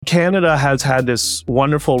Canada has had this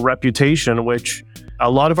wonderful reputation, which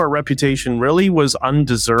a lot of our reputation really was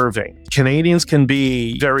undeserving. Canadians can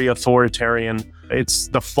be very authoritarian. It's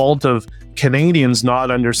the fault of Canadians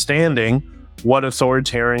not understanding what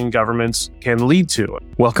authoritarian governments can lead to.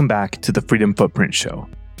 Welcome back to the Freedom Footprint Show,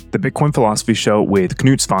 the Bitcoin philosophy show with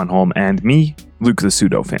Knut Svanholm and me, Luke the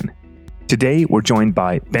Pseudofin. Today, we're joined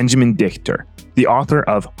by Benjamin Dichter, the author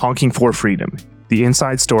of Honking for Freedom, the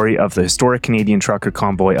inside story of the historic Canadian trucker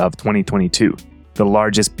convoy of 2022, the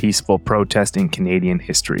largest peaceful protest in Canadian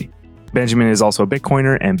history. Benjamin is also a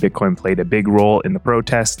Bitcoiner, and Bitcoin played a big role in the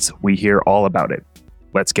protests. We hear all about it.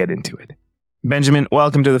 Let's get into it. Benjamin,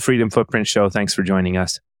 welcome to the Freedom Footprint Show. Thanks for joining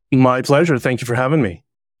us. My pleasure. Thank you for having me.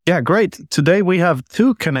 Yeah, great. Today we have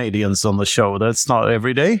two Canadians on the show. That's not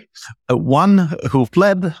every day. One who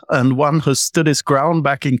fled and one who stood his ground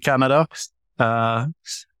back in Canada.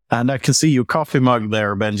 And I can see your coffee mug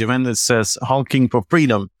there, Benjamin. It says honking for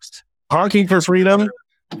freedom. Honking for freedom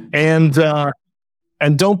and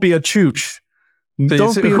don't be a chooch.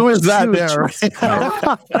 Who is that there?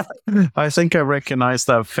 I think I recognize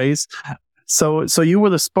that face. So you were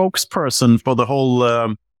the spokesperson for the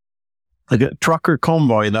whole trucker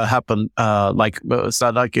convoy that happened was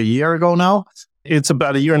that like a year ago now? It's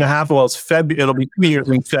about a year and a half. Well, it'll be 2 years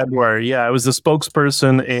in February. Yeah, I was the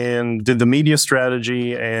spokesperson and did the media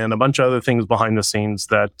strategy and a bunch of other things behind the scenes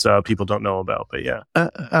that people don't know about. But yeah.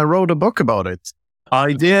 I wrote a book about it.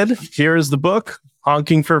 I did. Here is the book,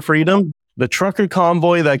 Honking for Freedom, the trucker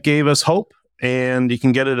convoy that gave us hope. And you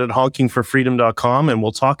can get it at honkingforfreedom.com. And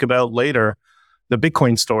we'll talk about later the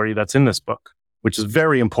Bitcoin story that's in this book, which is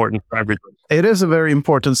very important for everyone. It is a very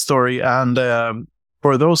important story. And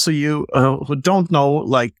for those of you who don't know,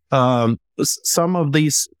 some of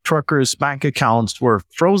these truckers' bank accounts were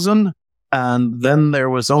frozen, and then there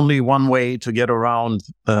was only one way to get around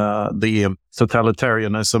the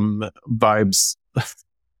totalitarianism vibes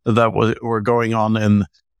that were going on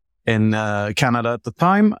in Canada at the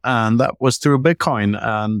time, and that was through Bitcoin.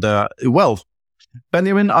 And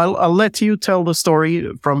Benjamin, I'll let you tell the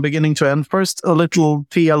story from beginning to end. First, a little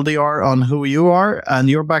TLDR on who you are and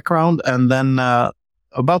your background, and then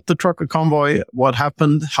about the trucker convoy, what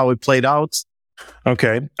happened, how it played out.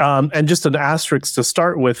 Okay. And just an asterisk to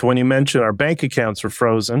start with, when you mentioned our bank accounts were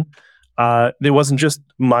frozen, it wasn't just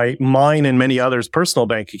mine and many others' personal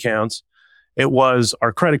bank accounts. It was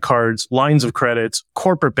our credit cards, lines of credits,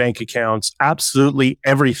 corporate bank accounts, absolutely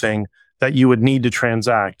everything that you would need to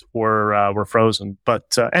transact were frozen.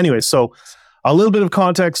 But anyway, so a little bit of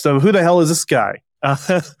context of who the hell is this guy?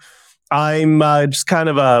 I'm just kind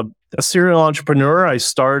of a serial entrepreneur. I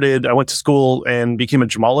went to school and became a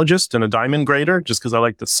gemologist and a diamond grader just because I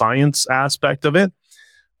like the science aspect of it.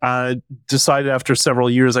 Decided after several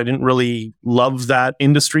years I didn't really love that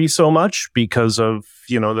industry so much because of,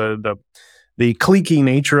 the cliquey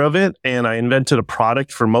nature of it. And I invented a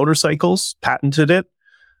product for motorcycles, patented it,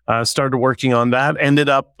 started working on that, ended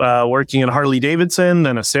up working at Harley Davidson,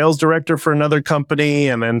 then a sales director for another company,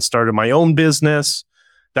 and then started my own business.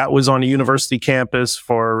 That was on a university campus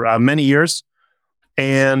for many years.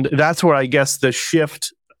 And that's where I guess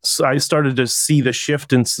I started to see the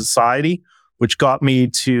shift in society, which got me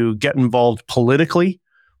to get involved politically.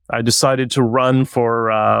 I decided to run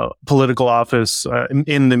for political office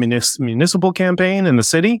in the municipal campaign in the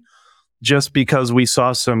city, just because we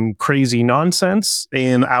saw some crazy nonsense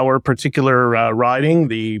in our particular riding.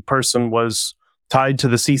 The person was tied to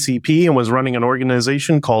the CCP and was running an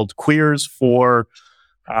organization called Queers for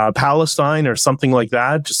Palestine or something like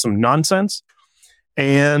that, just some nonsense.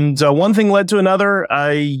 And one thing led to another.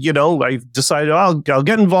 I decided I'll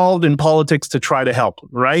get involved in politics to try to help,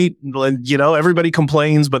 right? Everybody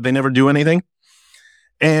complains, but they never do anything.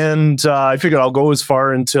 And I figured I'll go as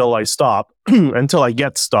far until I stop, until I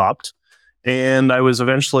get stopped. And I was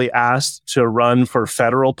eventually asked to run for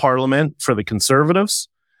federal parliament for the Conservatives.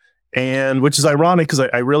 And which is ironic because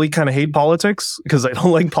I really kind of hate politics because I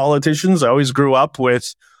don't like politicians. I always grew up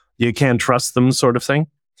with you can't trust them sort of thing.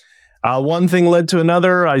 One thing led to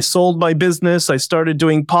another. I sold my business. I started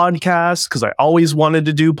doing podcasts because I always wanted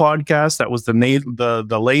to do podcasts. That was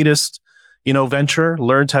the latest, venture.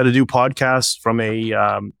 Learned how to do podcasts from a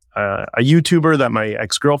YouTuber that my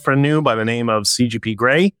ex-girlfriend knew by the name of CGP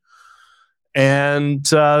Grey. And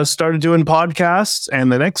started doing podcasts.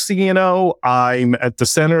 And the next thing you know, I'm at the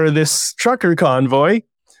center of this trucker convoy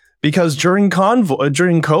because during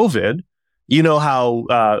COVID, you know how,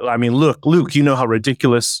 Luke, you know how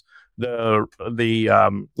ridiculous the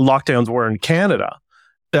lockdowns were in Canada.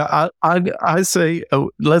 Yeah, I say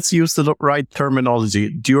let's use the right terminology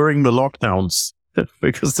during the lockdowns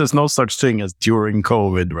because there's no such thing as during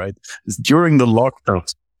COVID, right? It's during the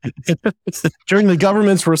lockdowns. during the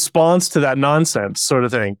government's response to that nonsense sort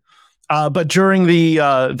of thing. But during the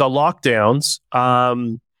lockdowns,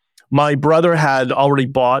 my brother had already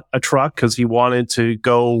bought a truck because he wanted to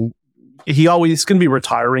go. He's going to be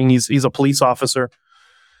retiring. He's a police officer,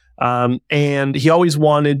 and he always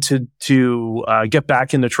wanted to get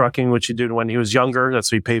back into trucking, which he did when he was younger.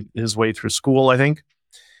 That's how he paid his way through school, I think.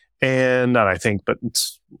 And not I think, but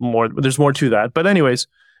it's more. There's more to that. But anyways.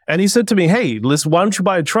 And he said to me, hey, listen, why don't you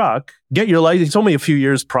buy a truck? Get your license. He told me a few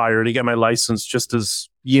years prior to get my license, just as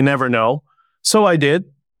you never know. So I did.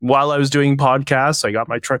 While I was doing podcasts, I got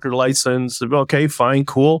my trucker license. Okay, fine,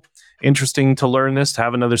 cool. Interesting to learn this, to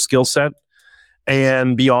have another skill set.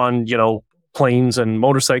 And beyond, planes and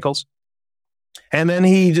motorcycles. And then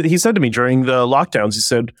he said to me during the lockdowns, he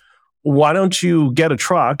said, why don't you get a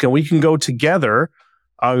truck and we can go together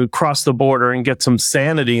across the border and get some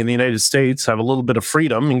sanity in the United States, have a little bit of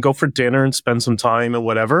freedom and go for dinner and spend some time and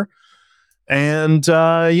whatever. And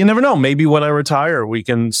you never know, maybe when I retire, we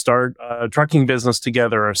can start a trucking business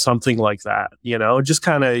together or something like that. Just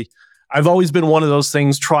kind of, I've always been one of those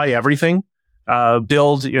things, try everything.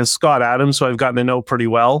 Build, Scott Adams, who I've gotten to know pretty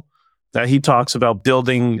well, that he talks about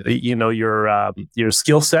building, your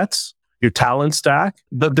skill sets, your talent stack.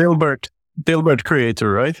 The Dilbert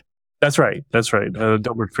creator, right? That's right.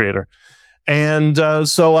 Dilbert creator. And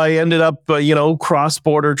so I ended up,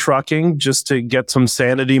 cross-border trucking just to get some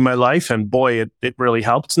sanity in my life. And boy, it really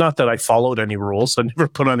helped. It's not that I followed any rules. I never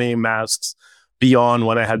put on any masks beyond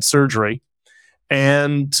when I had surgery.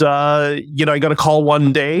 And, I got a call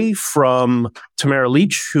one day from Tamara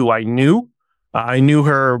Leach, who I knew. I knew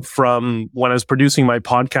her from when I was producing my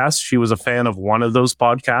podcast. She was a fan of one of those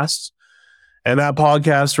podcasts. And that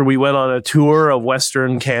podcast where we went on a tour of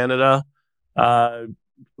Western Canada, I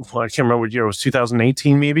can't remember what year it was,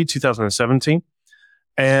 2018, maybe 2017.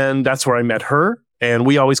 And that's where I met her. And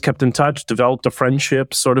we always kept in touch, developed a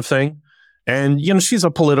friendship sort of thing. And, she's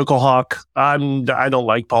a political hawk. I don't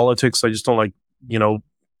like politics. I just don't like,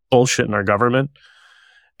 bullshit in our government.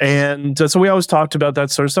 And so we always talked about that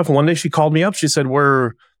sort of stuff. And one day she called me up. She said,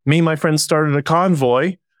 me and my friends started a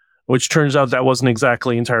convoy, which turns out that wasn't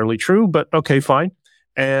exactly entirely true, but okay, fine.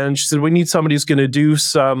 And she said, we need somebody who's going to do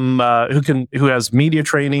some, who has media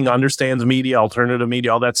training, understands media, alternative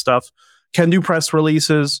media, all that stuff, can do press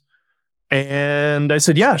releases. And I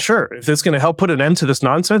said, yeah, sure. If it's going to help put an end to this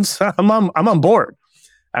nonsense, I'm on board.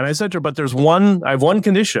 And I said to her, but I have one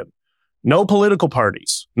condition: no political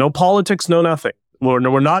parties, no politics, no nothing.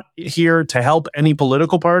 We're not here to help any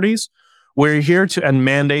political parties. We're here to end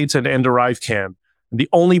mandates and end ArriveCAN. The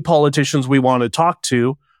only politicians we want to talk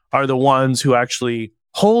to are the ones who actually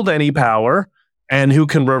hold any power and who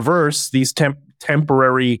can reverse these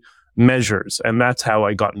temporary measures. And that's how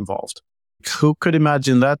I got involved. Who could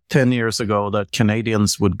imagine that 10 years ago, that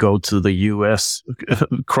Canadians would go to the U.S.,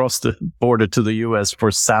 cross the border to the U.S. for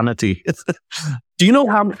sanity? Do you know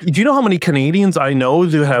how many Canadians I know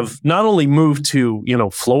who have not only moved to,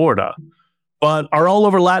 Florida, but are all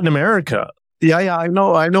over Latin America? Yeah, I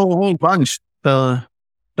know a whole bunch that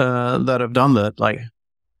have done that. Like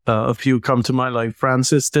a few come to mind. Like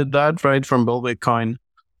Francis did that, right, from Bull Bitcoin.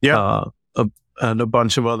 Yeah, and a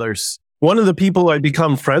bunch of others. One of the people I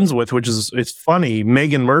become friends with, it's funny,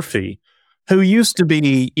 Megan Murphy, who used to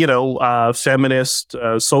be, feminist,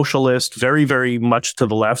 socialist, very, very much to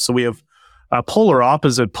the left. So we have polar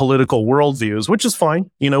opposite political worldviews, which is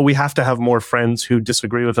fine. We have to have more friends who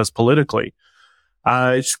disagree with us politically.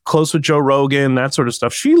 She's close with Joe Rogan, that sort of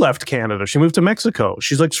stuff. She left Canada. She moved to Mexico.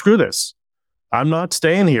 She's like, screw this. I'm not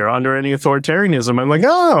staying here under any authoritarianism. I'm like,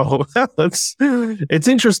 oh, it's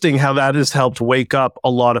interesting how that has helped wake up a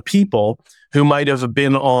lot of people who might have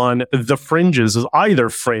been on the fringes, either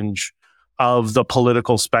fringe of the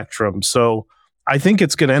political spectrum. So I think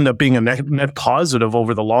it's going to end up being a net positive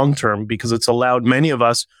over the long term, because it's allowed many of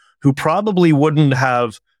us who probably wouldn't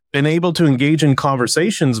have been able to engage in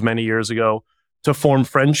conversations many years ago to form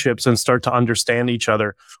friendships and start to understand each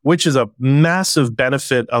other, which is a massive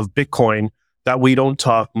benefit of Bitcoin that we don't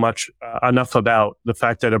talk much enough about, the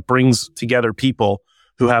fact that it brings together people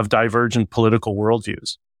who have divergent political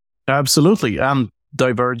worldviews. Absolutely. And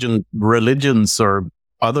divergent religions or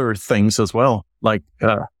other things as well. Like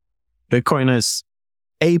Bitcoin is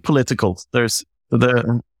apolitical.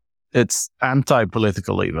 It's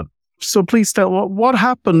anti-political even. So please tell what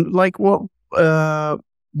happened, like what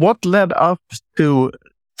led up to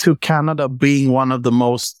Canada being one of the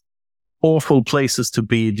most awful places to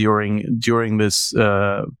be during this,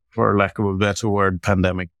 for lack of a better word,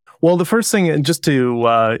 pandemic? Well, the first thing, just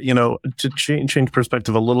to change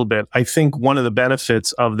perspective a little bit, I think one of the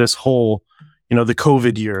benefits of this whole, the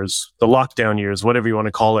COVID years, the lockdown years, whatever you want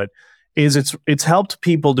to call it, is it's helped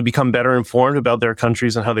people to become better informed about their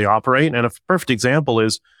countries and how they operate. And a perfect example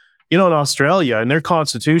is, in Australia, in their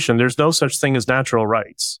constitution, there's no such thing as natural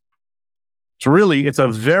rights. It's a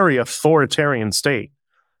very authoritarian state.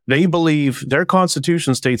 They believe their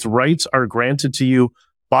constitution states rights are granted to you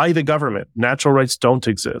by the government. Natural rights don't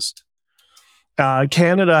exist.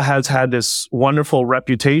 Canada has had this wonderful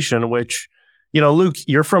reputation, which, Luke,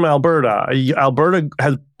 you're from Alberta. Alberta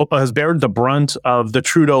has bared the brunt of the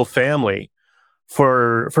Trudeau family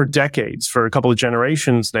for decades, for a couple of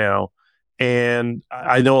generations now. And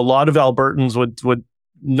I know a lot of Albertans would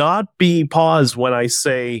not take pause when I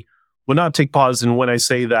say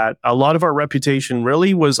that a lot of our reputation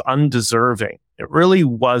really was undeserving. It really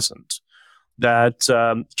wasn't.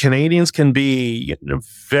 That Canadians can be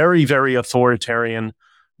very, very authoritarian,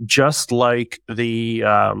 just like the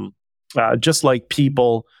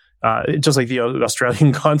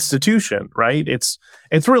Australian Constitution, right? It's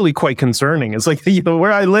really quite concerning. It's like,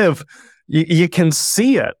 where I live, you can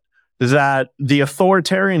see it, that the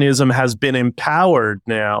authoritarianism has been empowered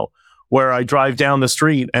now, where I drive down the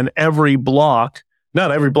street and every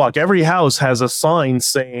house has a sign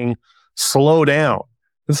saying, slow down.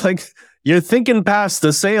 It's like, you're thinking past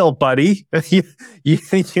the sale, buddy. you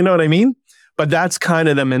know what I mean? But that's kind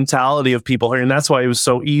of the mentality of people here. And that's why it was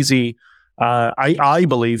so easy, I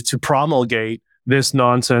believe, to promulgate this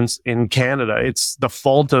nonsense in Canada. It's the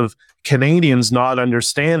fault of Canadians not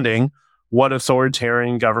understanding what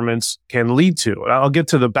authoritarian governments can lead to. I'll get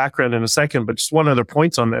to the background in a second, but just one other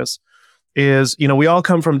point on this is, we all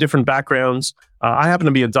come from different backgrounds. I happen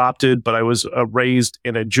to be adopted, but I was raised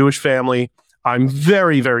in a Jewish family. I'm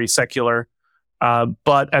very, very secular.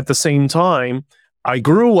 But at the same time, I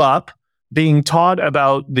grew up being taught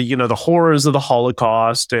about the horrors of the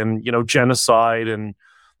Holocaust and, genocide, and,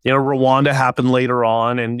 Rwanda happened later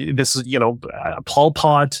on. And this is, Pol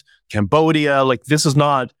Pot, Cambodia, like, this is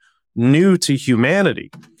not new to humanity.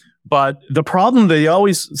 But the problem they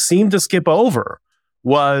always seem to skip over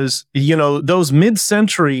was, those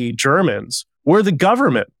mid-century Germans were the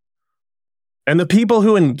government. And the people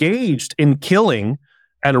who engaged in killing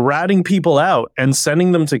and ratting people out and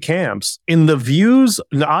sending them to camps, in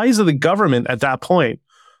the eyes of the government at that point,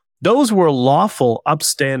 those were lawful,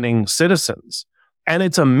 upstanding citizens. And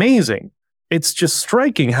it's amazing. It's just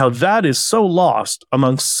striking how that is so lost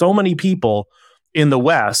amongst so many people in the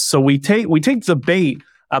West. So we take debate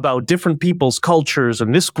about different people's cultures,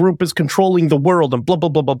 and this group is controlling the world and blah, blah,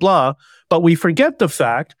 blah, blah, blah. But we forget the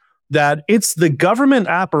fact that it's the government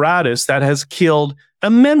apparatus that has killed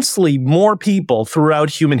immensely more people throughout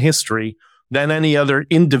human history than any other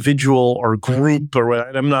individual or group.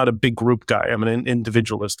 I'm not a big group guy. I'm an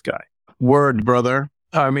individualist guy. Word, brother.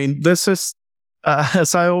 I mean, this is,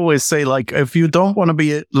 as I always say, like, if you don't want to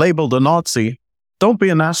be labeled a Nazi, don't be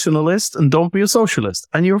a nationalist and don't be a socialist,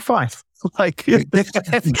 and you're fine. Like, those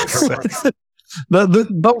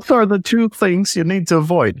are the two things you need to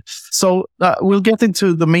avoid. So we'll get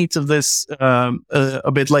into the meat of this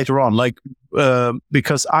a bit later on,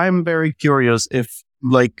 because I'm very curious if,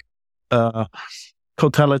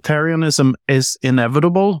 totalitarianism is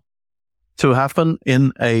inevitable to happen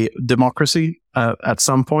in a democracy at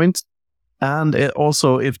some point, and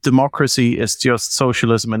also if democracy is just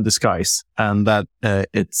socialism in disguise, and that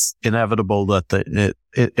it's inevitable that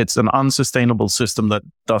it's an unsustainable system that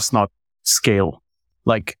does not scale.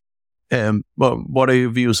 What are your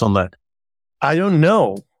views on that? I don't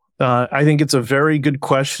know. I think it's a very good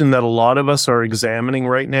question that a lot of us are examining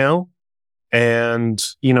right now. And,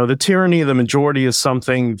 the tyranny of the majority is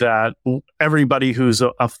something that everybody who's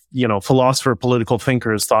a philosopher, political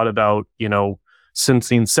thinker has thought about, since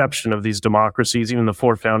the inception of these democracies, even the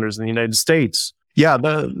four founders in the United States. Yeah,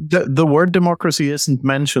 the word democracy isn't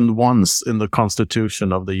mentioned once in the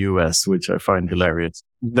Constitution of the U.S., which I find hilarious.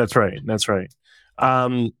 That's right.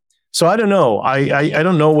 So I don't know. I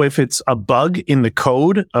don't know if it's a bug in the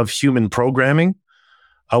code of human programming.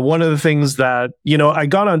 One of the things that, I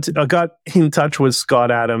got in touch with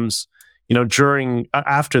Scott Adams,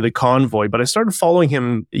 after the Convoy, but I started following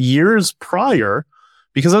him years prior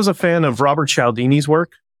because I was a fan of Robert Cialdini's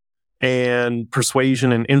work and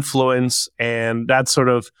persuasion and influence and that sort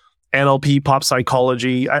of NLP, pop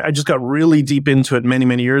psychology. I just got really deep into it many,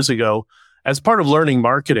 many years ago as part of learning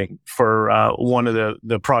marketing for one of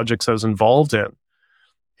the projects I was involved in.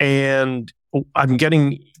 And I'm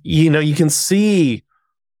getting, you can see,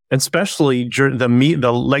 especially during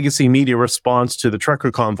the legacy media response to the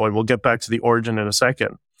trucker convoy, we'll get back to the origin in a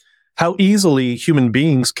second, how easily human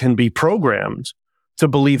beings can be programmed to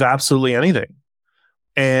believe absolutely anything.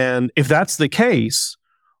 And if that's the case,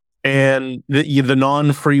 and the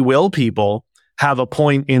non-free will people have a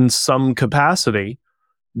point in some capacity,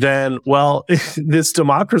 then, well, this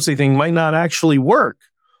democracy thing might not actually work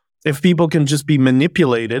if people can just be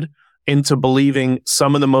manipulated into believing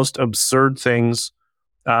some of the most absurd things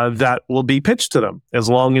that will be pitched to them, as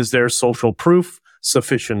long as there's social proof,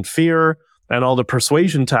 sufficient fear, and all the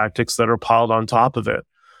persuasion tactics that are piled on top of it.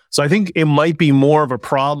 So I think it might be more of a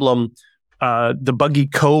problem, the buggy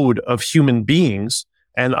code of human beings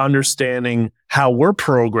and understanding how we're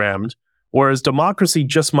programmed, whereas democracy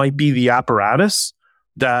just might be the apparatus,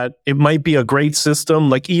 that it might be a great system.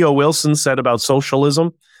 Like E.O. Wilson said about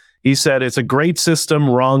socialism, he said it's a great system,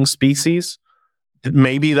 wrong species.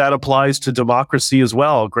 Maybe that applies to democracy as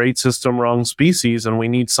well. Great system, wrong species, and we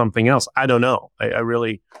need something else. I don't know. I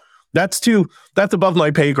really... That's above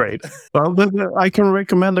my pay grade. Well, I can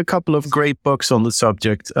recommend a couple of great books on the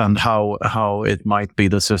subject and how it might be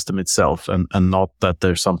the system itself, and not that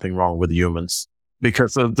there's something wrong with humans.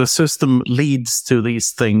 Because the system leads to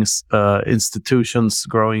these things, institutions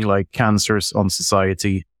growing like cancers on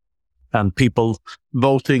society, and people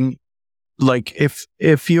voting. Like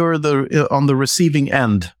if you're on the receiving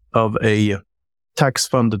end of a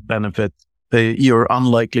tax-funded benefit, you're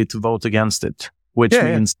unlikely to vote against it. Which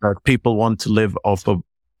means that people want to live off of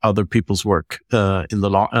other people's work in the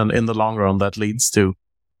long run. That leads to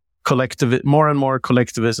more and more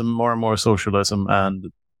collectivism, more and more socialism,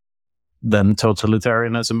 and then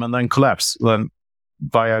totalitarianism, and then collapse, then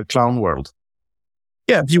via clown world.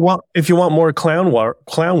 Yeah, if you want more clown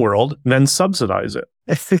world, then subsidize it.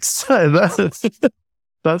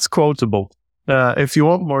 That's quotable. If you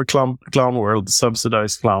want more clown world,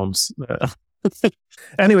 subsidize clowns.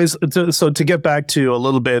 Anyways, so to get back to a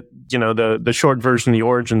little bit, the short version, the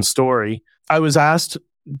origin story, I was asked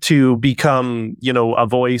to become, a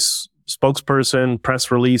voice, spokesperson,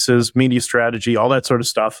 press releases, media strategy, all that sort of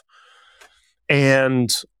stuff.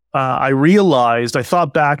 And I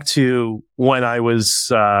thought back to when I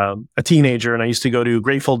was a teenager, and I used to go to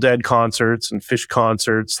Grateful Dead concerts and Fish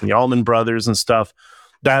concerts and the Allman Brothers and stuff,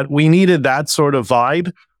 that we needed that sort of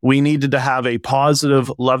vibe. We needed to have a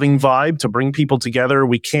positive, loving vibe to bring people together.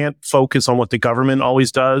 We can't focus on what the government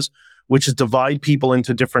always does, which is divide people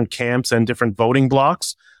into different camps and different voting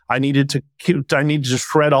blocks. I needed to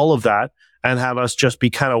shred all of that and have us just be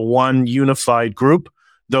kind of one unified group,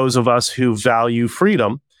 those of us who value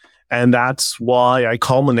freedom. And that's why I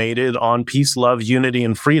culminated on peace, love, unity,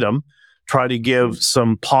 and freedom, try to give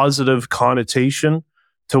some positive connotation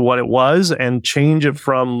to what it was and change it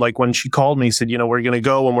from, like, when she called me, said, we're going to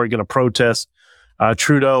go and we're going to protest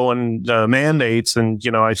Trudeau and mandates. And,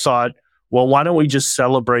 I thought, well, why don't we just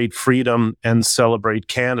celebrate freedom and celebrate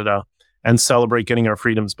Canada and celebrate getting our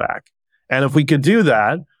freedoms back? And if we could do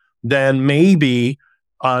that, then maybe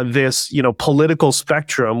this, political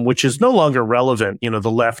spectrum, which is no longer relevant, the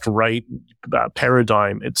left-right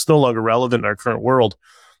paradigm, it's no longer relevant in our current world.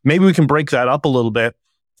 Maybe we can break that up a little bit,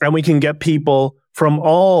 and we can get people from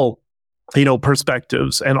all,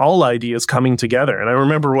 perspectives and all ideas coming together. And I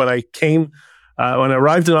remember when I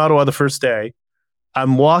arrived in Ottawa the first day,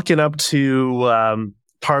 I'm walking up to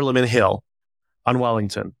Parliament Hill on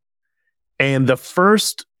Wellington, and the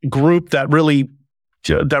first group that really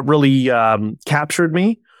captured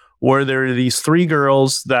me were there are these three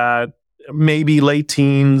girls that maybe late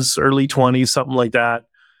teens, early 20s, something like that,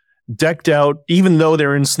 decked out, even though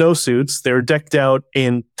they're in snowsuits, they're decked out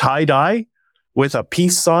in tie-dye with a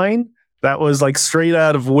peace sign that was like straight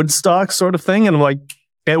out of Woodstock sort of thing. And I'm like,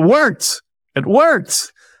 it worked.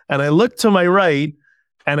 And I looked to my right,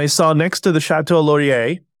 and I saw next to the Chateau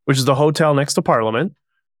Laurier, which is the hotel next to Parliament,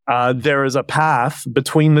 there is a path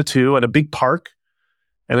between the two and a big park.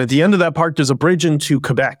 And at the end of that park, there's a bridge into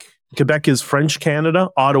Quebec. Quebec is French Canada.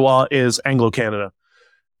 Ottawa is Anglo Canada.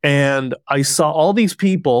 And I saw all these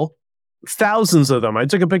people, thousands of them. I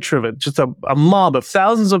took a picture of it, just a mob of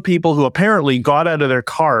thousands of people who apparently got out of their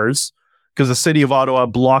cars because the city of Ottawa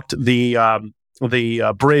blocked the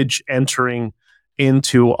bridge entering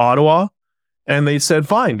into Ottawa. And they said,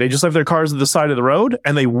 fine. They just left their cars at the side of the road,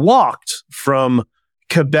 and they walked from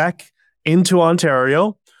Quebec into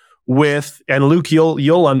Ontario with, and Luke,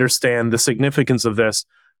 you'll understand the significance of this,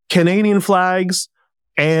 Canadian flags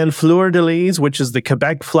and fleur-de-lis, which is the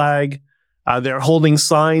Quebec flag. They're holding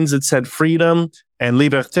signs that said freedom and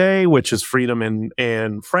liberté, which is freedom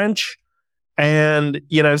in French. And,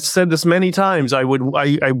 I've said this many times. I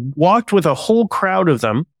walked with a whole crowd of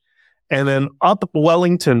them, and then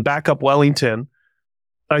back up Wellington,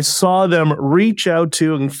 I saw them reach out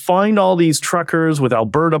to and find all these truckers with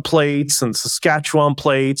Alberta plates and Saskatchewan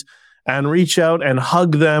plates and reach out and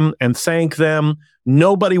hug them and thank them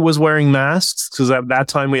Nobody was wearing masks because at that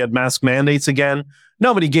time we had mask mandates again.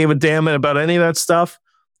 Nobody gave a damn about any of that stuff.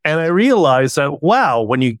 And I realized that, wow,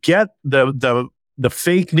 when you get the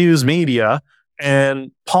fake news media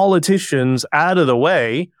and politicians out of the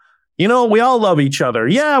way, you know, we all love each other.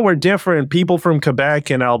 Yeah, we're different. People from Quebec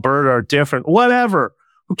and Alberta are different. Whatever.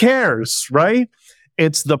 Who cares, right?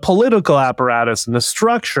 It's the political apparatus and the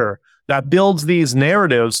structure that builds these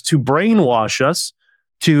narratives to brainwash us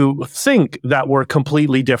to think that we're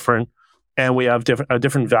completely different and we have a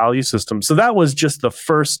different value system. So that was just the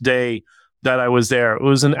first day that I was there. It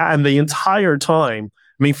was and the entire time,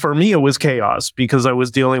 I mean, for me, it was chaos because I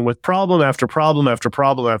was dealing with problem after problem after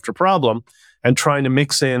problem after problem and trying to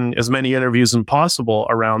mix in as many interviews as possible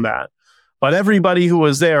around that. But everybody who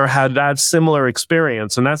was there had that similar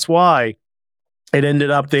experience. And that's why it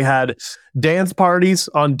ended up, they had dance parties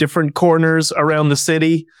on different corners around the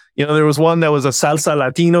city. You know, there was one that was a salsa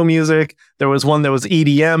Latino music. There was one that was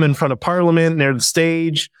EDM in front of Parliament near the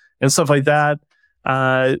stage and stuff like that.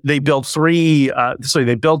 They built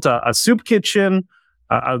they built a soup kitchen.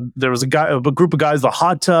 There was a group of guys, the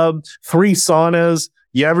hot tub, 3 saunas.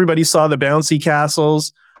 Yeah, everybody saw the bouncy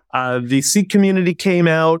castles. The Sikh community came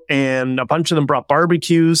out and a bunch of them brought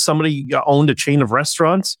barbecues. Somebody owned a chain of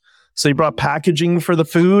restaurants. So they brought packaging for the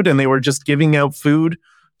food and they were just giving out food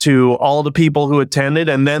to all the people who attended.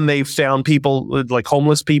 And then they found people like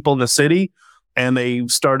homeless people in the city and they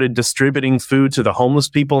started distributing food to the homeless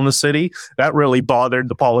people in the city. That really bothered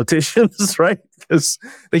the politicians, right? Because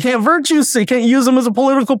they can't they can't use them as a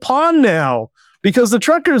political pawn now because the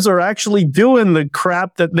truckers are actually doing the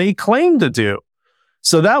crap that they claim to do.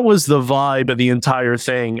 So that was the vibe of the entire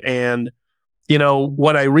thing. And, you know,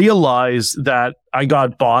 when I realized that I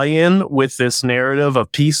got buy-in with this narrative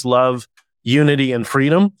of peace, love, unity, and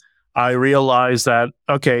freedom, I realized that,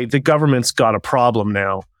 okay, the government's got a problem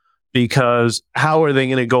now because how are they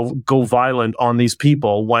going to go violent on these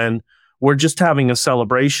people when we're just having a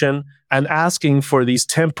celebration and asking for these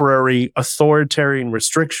temporary authoritarian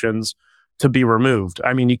restrictions to be removed?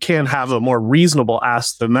 I mean, you can't have a more reasonable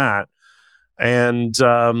ask than that. And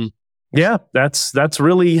yeah, that's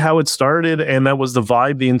really how it started. And that was the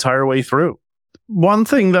vibe the entire way through. One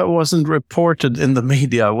thing that wasn't reported in the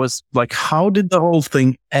media was like, how did the whole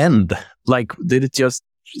thing end? Like, did it just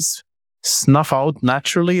snuff out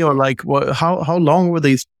naturally, or like, how long were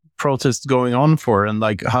these protests going on for? And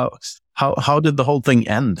like, how did the whole thing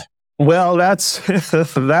end? Well, that's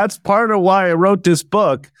part of why I wrote this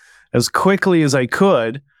book as quickly as I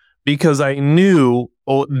could, because I knew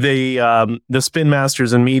the spin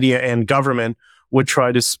masters in media and government would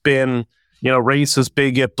try to spin, you know, racist,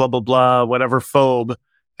 bigot, blah, blah, blah, whatever, phobe,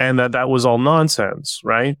 and that was all nonsense,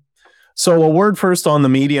 right? So a word first on the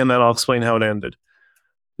media, and then I'll explain how it ended.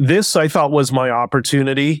 This, I thought, was my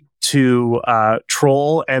opportunity to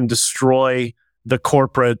troll and destroy the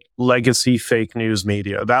corporate legacy fake news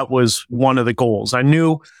media. That was one of the goals. I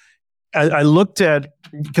knew, I looked at,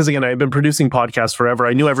 because again, I've been producing podcasts forever.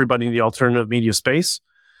 I knew everybody in the alternative media space.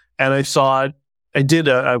 And I thought, I did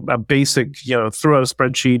a basic, you know, threw out a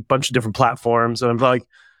spreadsheet, bunch of different platforms. And I'm like,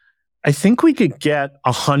 I think we could get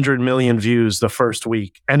 100 million views the first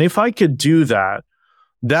week. And if I could do that,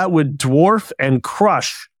 that would dwarf and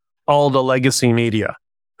crush all the legacy media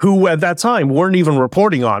who at that time weren't even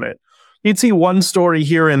reporting on it. You'd see one story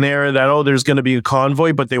here and there that, oh, there's going to be a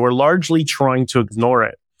convoy, but they were largely trying to ignore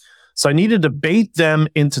it. So I needed to bait them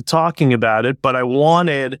into talking about it, but I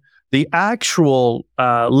wanted the actual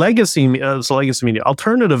legacy media,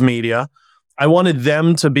 alternative media, I wanted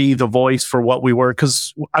them to be the voice for what we were,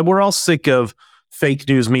 because we're all sick of fake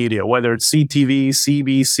news media, whether it's CTV,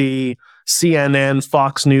 CBC, CNN,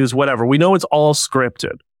 Fox News, whatever. We know it's all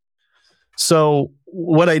scripted. So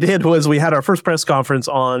what I did was we had our first press conference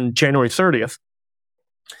on January 30th,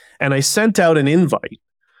 and I sent out an invite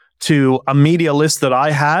to a media list that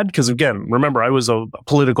I had, because again, remember, I was a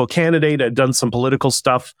political candidate. I'd done some political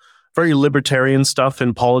stuff, very libertarian stuff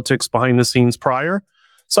in politics behind the scenes prior.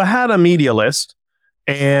 So I had a media list,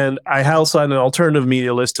 and I also had an alternative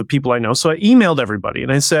media list of people I know. So I emailed everybody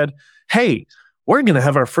and I said, hey, we're going to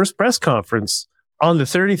have our first press conference on the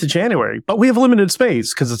 30th of January, but we have limited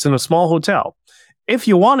space because it's in a small hotel. If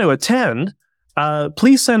you want to attend,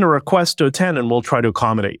 please send a request to attend and we'll try to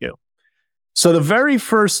accommodate you. So the very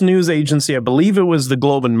first news agency, I believe it was the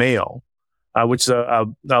Globe and Mail, which is a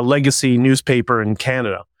legacy newspaper in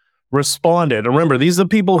Canada, responded. And remember, these are the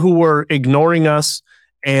people who were ignoring us,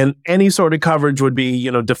 and any sort of coverage would be,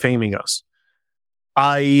 you know, defaming us.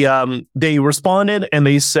 They responded and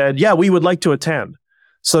they said, yeah, we would like to attend.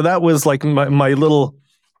 So that was like my little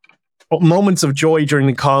moments of joy during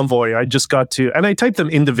the convoy. I just got to, and I typed them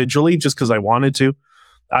individually just because I wanted to.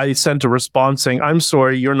 I sent a response saying, "I'm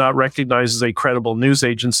sorry, you're not recognized as a credible news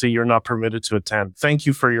agency. You're not permitted to attend. Thank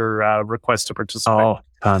you for your request to participate." Oh,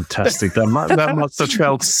 fantastic. That must have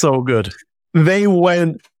felt so good. They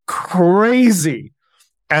went crazy.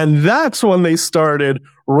 And that's when they started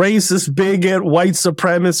racist, bigot, white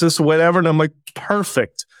supremacist, whatever. And I'm like,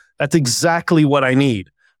 perfect. That's exactly what I need.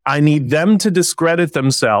 I need them to discredit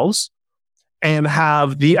themselves and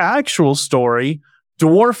have the actual story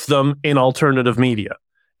dwarf them in alternative media.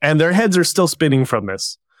 And their heads are still spinning from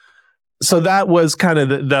this. So that was kind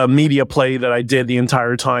of the media play that I did the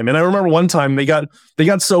entire time. And I remember one time they got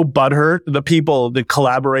so butthurt, the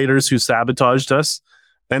collaborators who sabotaged us,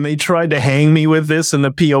 and they tried to hang me with this in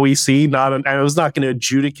the POEC. I was not going to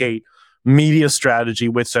adjudicate media strategy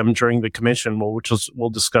with them during the commission, which we'll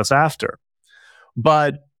discuss after.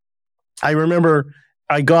 But I remember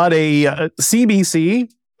I got a CBC,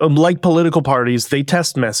 like political parties, they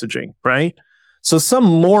test messaging, right? So some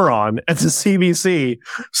moron at the CBC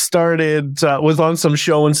was on some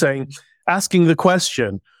show and asking the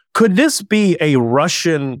question, could this be a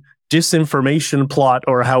Russian disinformation plot,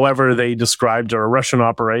 or however they described it, or a Russian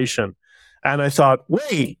operation? And I thought,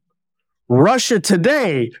 wait, Russia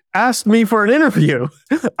Today asked me for an interview.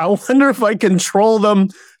 I wonder if I can troll them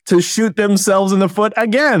to shoot themselves in the foot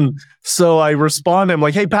again. So I responded, I'm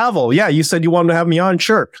like, hey, Pavel, yeah, you said you wanted to have me on.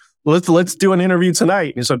 Sure. Let's do an interview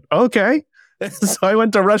tonight. And he said, okay. So I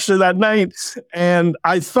went to Russia that night, and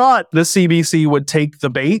I thought the CBC would take the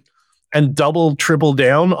bait and triple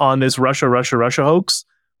down on this Russia hoax,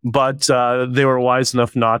 but they were wise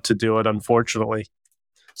enough not to do it, unfortunately.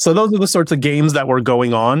 So those are the sorts of games that were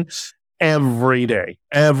going on every day.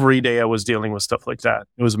 Every day I was dealing with stuff like that.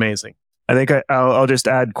 It was amazing. I think I'll just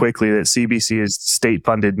add quickly that CBC is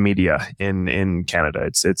state-funded media in Canada.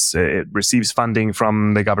 It receives funding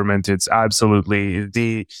from the government. It's absolutely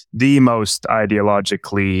the most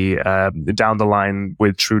ideologically down the line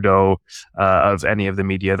with Trudeau of any of the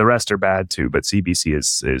media. The rest are bad too, but CBC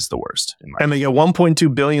is the worst. And they get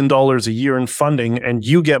 $1.2 billion a year in funding, and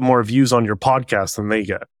you get more views on your podcast than they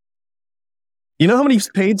get. You know how many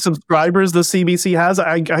paid subscribers the CBC has?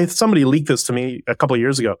 Somebody leaked this to me a couple of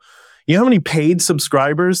years ago. You know how many paid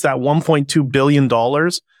subscribers that $1.2 billion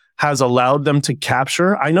has allowed them to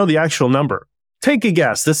capture? I know the actual number. Take a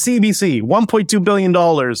guess. The CBC, $1.2 billion.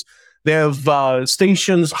 They have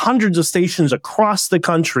stations, hundreds of stations across the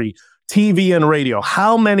country, TV and radio.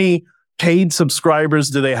 How many paid subscribers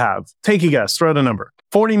do they have? Take a guess. Throw out a number.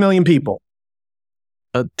 40 million people.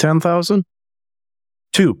 10,000?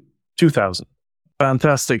 2,000.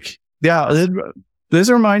 Fantastic. Yeah, this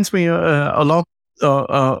reminds me a lot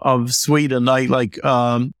of Sweden.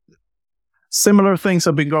 Similar things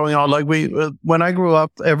have been going on. Like when I grew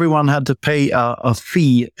up, everyone had to pay a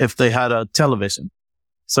fee if they had a television.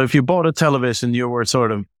 So if you bought a television, you were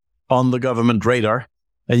sort of on the government radar,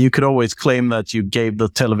 and you could always claim that you gave the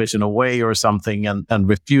television away or something and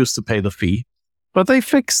refused to pay the fee. But they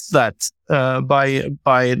fixed that by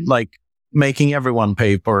making everyone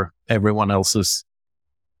pay for everyone else's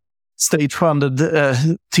state-funded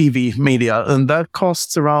TV media, and that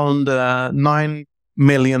costs around 9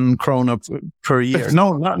 million krona per year.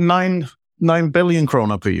 No, not 9 billion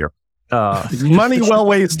krona per year. Money well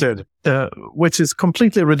wasted, which is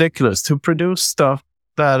completely ridiculous to produce stuff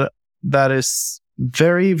that is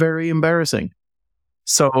very, very embarrassing.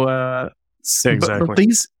 So, exactly. But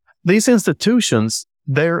these institutions,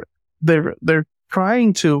 they're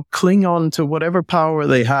trying to cling on to whatever power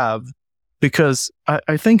they have, because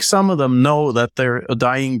I think some of them know that they're a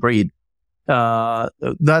dying breed.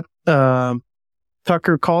 That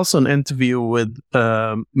Tucker Carlson interview with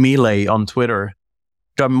Milei on Twitter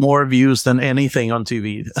got more views than anything on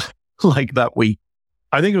TV like that week.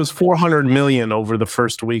 I think it was 400 million over the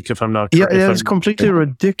first week, if I'm not correct. Yeah, it's completely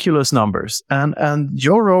ridiculous numbers. And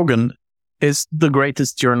Joe Rogan is the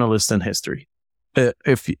greatest journalist in history.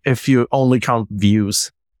 If you only count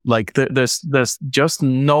views, like there's just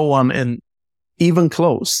no one in even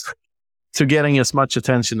close to getting as much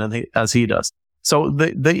attention as he does. So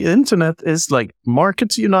the internet is like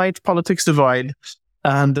markets unite, politics divide,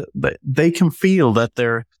 and they can feel that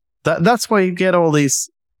that's why you get all these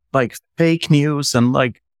like fake news and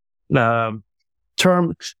like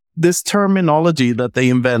this terminology that they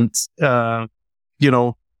invent,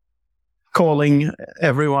 calling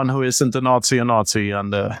everyone who isn't a Nazi, and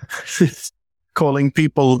calling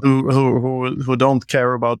people who don't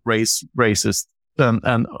care about race racist,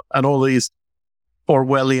 and all these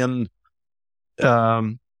Orwellian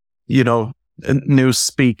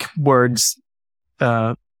newspeak words.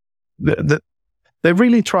 they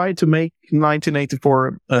really tried to make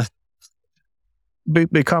 1984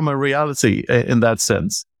 become a reality in that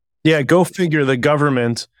sense. Yeah, go figure. The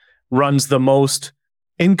government runs the most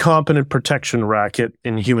incompetent protection racket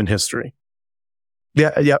in human history.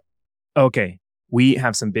 Yeah. Okay, we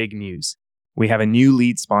have some big news. We have a new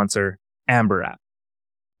lead sponsor, Amber App.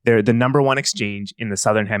 They're the number one exchange in the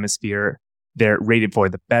Southern Hemisphere. They're rated for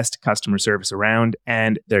the best customer service around,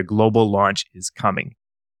 and their global launch is coming.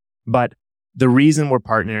 But the reason we're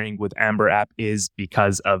partnering with Amber App is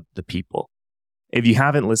because of the people. If you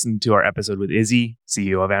haven't listened to our episode with Izzy,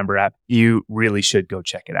 CEO of Amber App, you really should go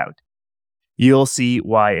check it out. You'll see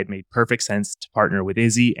why it made perfect sense to partner with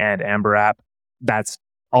Izzy and Amber App. That's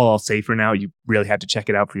all I'll say for now. You really have to check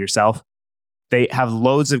it out for yourself. They have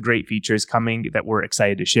loads of great features coming that we're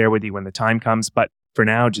excited to share with you when the time comes. But for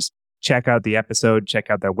now, just check out the episode, check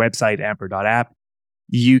out their website, amber.app.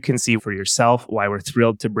 You can see for yourself why we're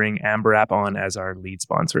thrilled to bring Amber App on as our lead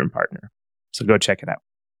sponsor and partner. So go check it out.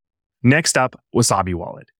 Next up, Wasabi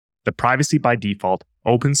Wallet, the privacy by default,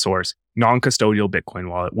 open source, non-custodial Bitcoin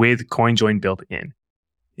wallet with CoinJoin built in.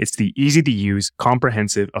 It's the easy to use,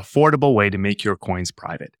 comprehensive, affordable way to make your coins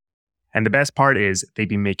private. And the best part is they've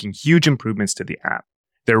been making huge improvements to the app.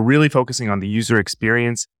 They're really focusing on the user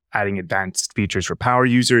experience, adding advanced features for power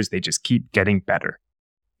users. They just keep getting better.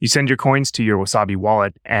 You send your coins to your Wasabi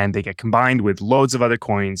wallet and they get combined with loads of other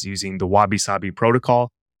coins using the Wabi-Sabi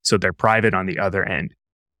protocol, so they're private on the other end.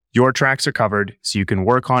 Your tracks are covered, so you can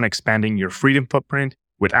work on expanding your freedom footprint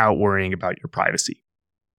without worrying about your privacy.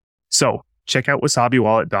 So check out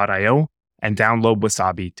wasabiwallet.io and download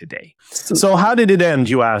Wasabi today. So how did it end,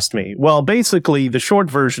 you asked me? Well, basically, the short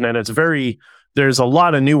version, and there's a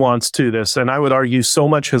lot of nuance to this, and I would argue so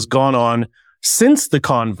much has gone on since the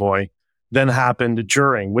convoy than happened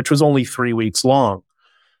during, which was only 3 weeks long.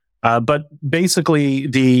 But basically,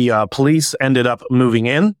 the police ended up moving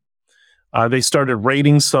in. They started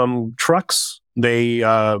raiding some trucks.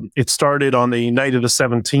 It started on the night of the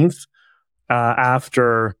 17th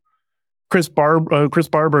after Chris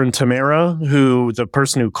Barber and Tamara, the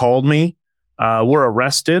person who called me, were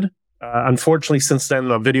arrested. Unfortunately, since then,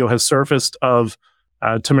 the video has surfaced of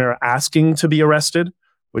Tamara asking to be arrested,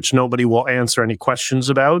 which nobody will answer any questions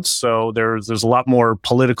about. So there's a lot more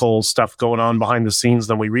political stuff going on behind the scenes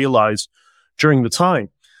than we realized during the time.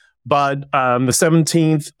 But the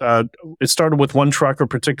 17th, it started with one trucker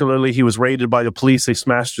particularly. He was raided by the police. They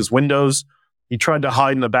smashed his windows. He tried to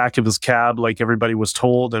hide in the back of his cab like everybody was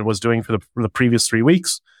told and was doing for the previous 3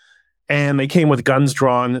 weeks. And they came with guns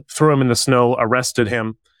drawn, threw him in the snow, arrested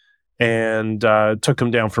him, and took him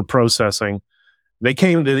down for processing.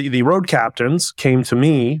 The road captains came to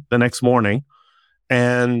me the next morning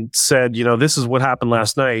and said, this is what happened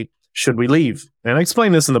last night. Should we leave? And I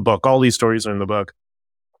explained this in the book. All these stories are in the book.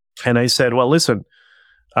 And I said, well, listen,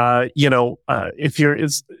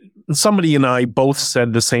 somebody and I both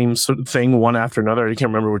said the same sort of thing, one after another. I can't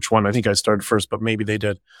remember which one. I think I started first, but maybe they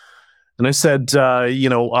did. And I said,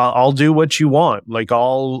 I'll do what you want. Like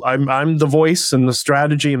I'm the voice and the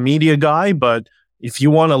strategy and media guy, but if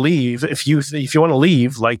you want to leave, if you want to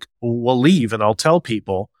leave, like we'll leave and I'll tell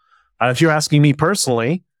people. If you're asking me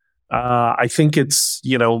personally, I think it's,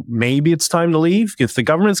 maybe it's time to leave. If the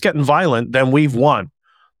government's getting violent, then we've won.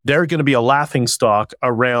 They're going to be a laughingstock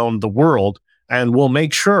around the world, and we'll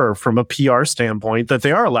make sure from a PR standpoint that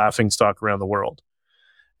they are a laughingstock around the world.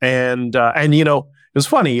 And it was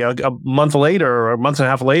funny, a month later or a month and a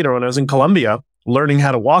half later when I was in Colombia learning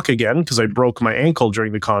how to walk again because I broke my ankle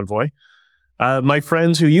during the convoy, my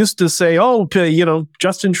friends who used to say,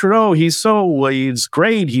 Justin Trudeau, he's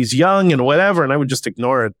great, he's young and whatever, and I would just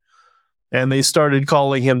ignore it. And they started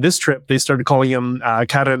calling him, this trip, Cara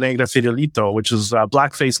Negra Fidelito, which is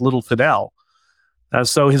blackface Little Fidel.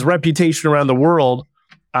 So his reputation around the world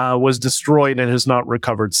was destroyed and has not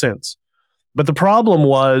recovered since. But the problem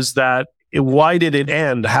was that why did it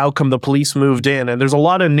end? How come the police moved in? And there's a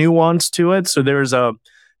lot of nuance to it. So there's a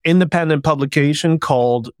independent publication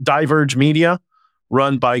called Diverge Media,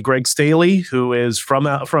 run by Greg Staley, who is from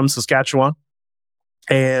Saskatchewan.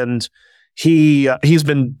 And he's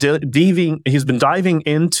been diving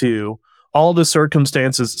into all the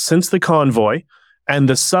circumstances since the convoy and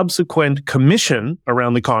the subsequent commission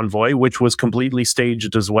around the convoy, which was completely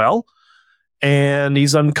staged as well. And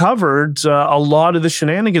he's uncovered a lot of the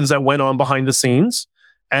shenanigans that went on behind the scenes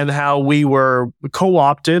and how we were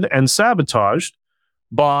co-opted and sabotaged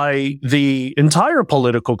by the entire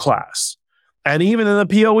political class. And even in the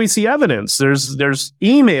POEC evidence, there's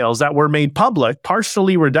emails that were made public,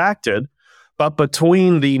 partially redacted, but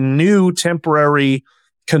between the new temporary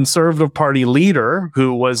Conservative Party leader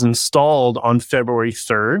who was installed on February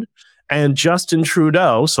 3rd and Justin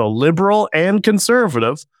Trudeau, so liberal and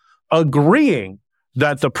conservative, agreeing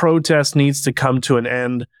that the protest needs to come to an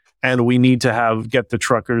end and we need to get the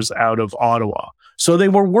truckers out of Ottawa. So they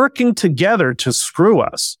were working together to screw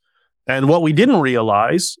us. And what we didn't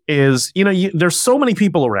realize is, there's so many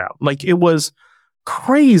people around. Like, it was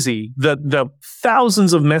crazy the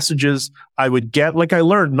thousands of messages I would get. Like, I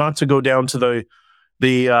learned not to go down to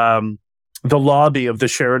the lobby of the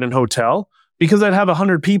Sheraton Hotel, because I'd have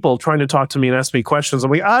 100 people trying to talk to me and ask me questions.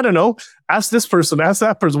 I'm like, I don't know, ask this person, ask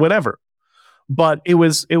that person, whatever. But it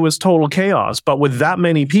was total chaos. But with that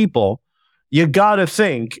many people, you got to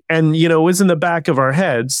think, and it was in the back of our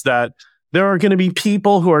heads that there are going to be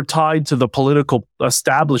people who are tied to the political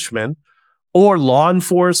establishment or law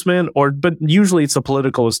enforcement, but usually it's the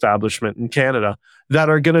political establishment in Canada, that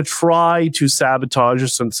are going to try to sabotage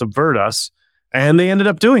us and subvert us. And they ended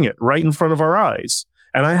up doing it right in front of our eyes.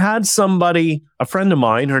 And I had a friend of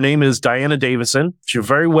mine, her name is Diana Davison. She's a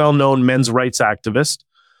very well-known men's rights activist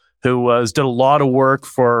who did a lot of work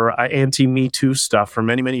for anti-Me Too stuff for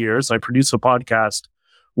many, many years. I produced a podcast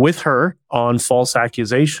with her on false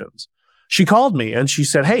accusations. She called me and she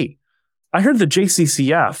said, hey, I heard the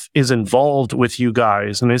JCCF is involved with you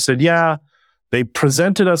guys. And I said, yeah, they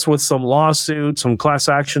presented us with some lawsuit, some class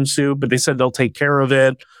action suit, but they said they'll take care of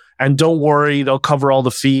it. And don't worry, they'll cover all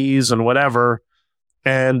the fees and whatever.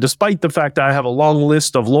 And despite the fact that I have a long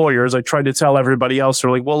list of lawyers, I tried to tell everybody else,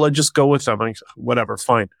 they're like, well, let's just go with them. I'm like, whatever,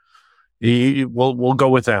 fine. We'll go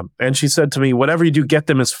with them. And she said to me, whatever you do, get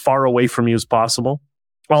them as far away from you as possible.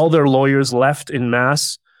 All their lawyers left en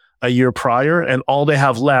masse a year prior, and all they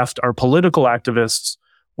have left are political activists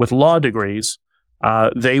with law degrees.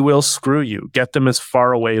 They will screw you. Get them as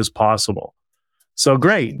far away as possible. So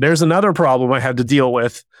great. There's another problem I had to deal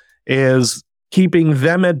with, is keeping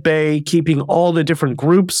them at bay, keeping all the different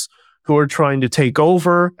groups who are trying to take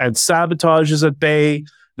over and sabotages at bay,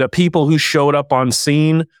 the people who showed up on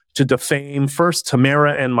scene to defame first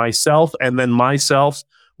Tamara and myself, and then myself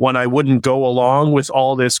when I wouldn't go along with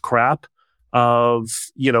all this crap of,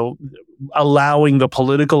 allowing the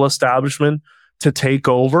political establishment to take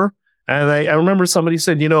over. And I remember somebody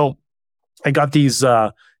said, I got these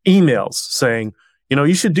emails saying,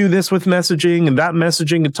 you should do this with messaging and that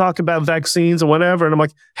messaging and talk about vaccines and whatever. And I'm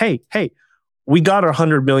like, hey, we got our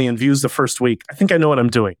 100 million views the first week. I think I know what I'm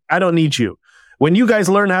doing. I don't need you. When you guys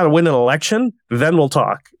learn how to win an election, then we'll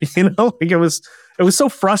talk. It was so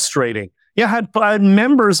frustrating. Yeah, I had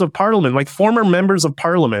members of parliament, like former members of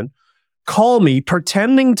parliament, call me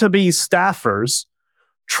pretending to be staffers,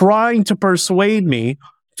 trying to persuade me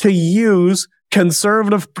to use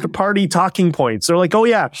Conservative Party talking points. They're like, oh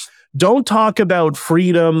yeah, don't talk about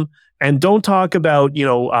freedom and don't talk about,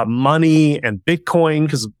 money and Bitcoin,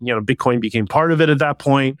 because, Bitcoin became part of it at that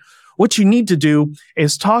point. What you need to do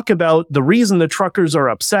is talk about the reason the truckers are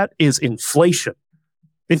upset is inflation.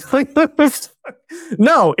 It's like,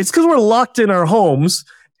 no, it's because we're locked in our homes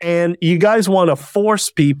and you guys want to force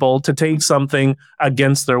people to take something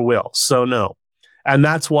against their will. So no. And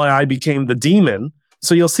that's why I became the demon.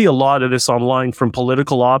 So you'll see a lot of this online from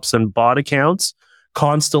political ops and bot accounts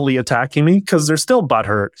constantly attacking me, because they're still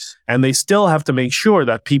butthurt and they still have to make sure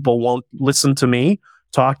that people won't listen to me,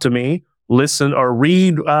 talk to me, listen or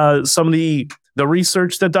read some of the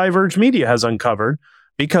research that Diverge Media has uncovered,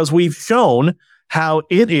 because we've shown how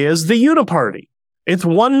it is the uniparty. It's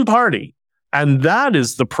one party. And that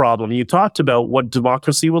is the problem. You talked about what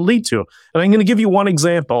democracy will lead to. And I'm going to give you one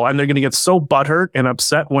example, and they're going to get so butthurt and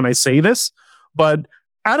upset when I say this, but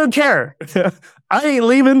I don't care. I ain't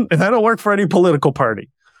leaving, and I don't work for any political party.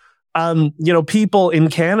 People in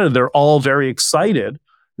Canada, they're all very excited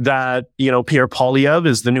that, Pierre Poilievre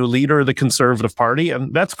is the new leader of the Conservative Party,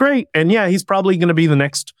 and that's great. And yeah, he's probably going to be the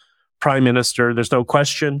next prime minister. There's no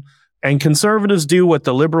question. And conservatives do what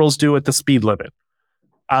the liberals do at the speed limit.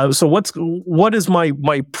 So what is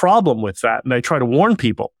my problem with that? And I try to warn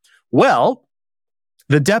people. Well,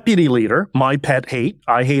 the deputy leader, my pet hate,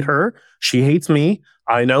 I hate her. She hates me.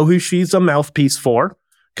 I know who she's a mouthpiece for,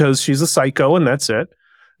 because she's a psycho and that's it.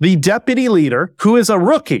 The deputy leader, who is a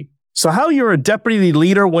rookie. So how you're a deputy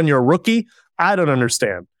leader when you're a rookie, I don't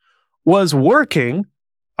understand. Was working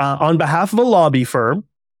on behalf of a lobby firm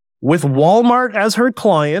with Walmart as her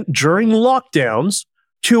client during lockdowns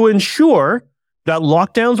to ensure that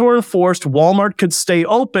lockdowns were enforced, Walmart could stay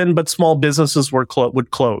open, but small businesses would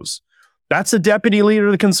close. That's a deputy leader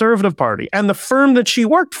of the Conservative Party. And the firm that she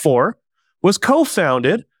worked for was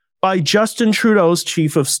co-founded by Justin Trudeau's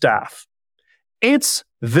chief of staff. It's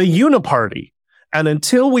the uniparty. And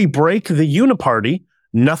until we break the uniparty,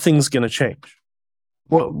 nothing's going to change.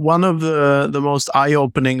 Well, one of the most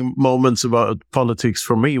eye-opening moments about politics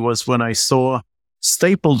for me was when I saw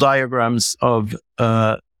staple diagrams of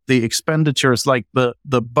the expenditures, like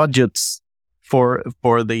the budgets for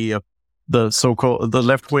the so-called the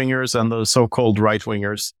left-wingers and the so-called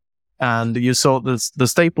right-wingers, and you saw the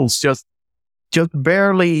staples just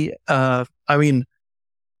barely.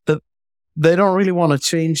 They don't really want to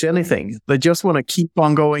change anything. They just want to keep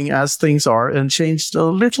on going as things are and change a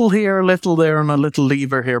little here, a little there, and a little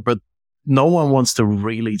lever here. But no one wants to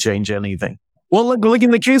really change anything. Well, look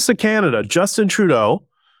in the case of Canada, Justin Trudeau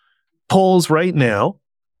polls right now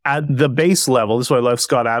at the base level. This is why I love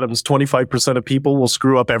Scott Adams. 25% of people will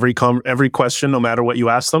screw up every question, no matter what you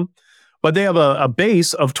ask them. But they have a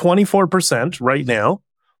base of 24% right now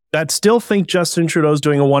that still think Justin Trudeau is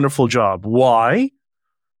doing a wonderful job. Why?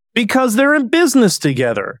 Because they're in business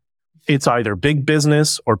together. It's either big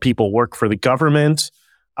business or people work for the government,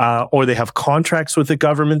 or they have contracts with the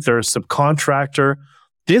government. They're a subcontractor.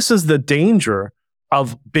 This is the danger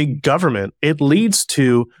of big government. It leads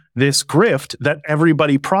to this grift that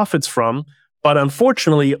everybody profits from, but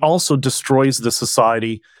unfortunately also destroys the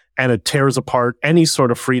society, and it tears apart any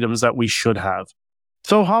sort of freedoms that we should have.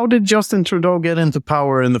 So how did Justin Trudeau get into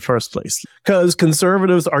power in the first place? Because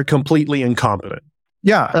conservatives are completely incompetent.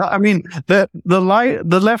 Yeah, I mean, the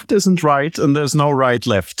left isn't right, and there's no right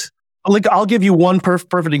left. Like, I'll give you one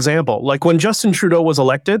perfect example. Like, when Justin Trudeau was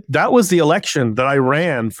elected, that was the election that I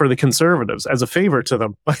ran for the Conservatives as a favor to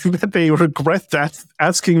them. I bet they regret that,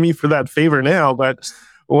 asking me for that favor now, but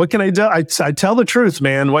what can I do? I tell the truth,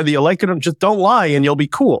 man. Whether you like it or just don't lie and you'll be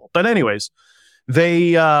cool. But anyways,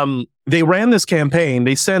 they ran this campaign.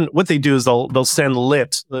 What they do is they'll send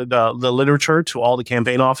the literature to all the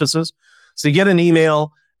campaign offices. So you get an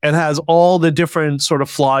email. It has all the different sort of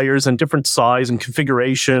flyers and different size and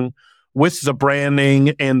configuration with the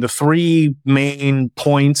branding and the 3 main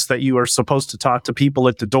points that you are supposed to talk to people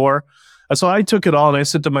at the door. And so I took it all and I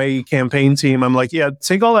said to my campaign team, I'm like, yeah,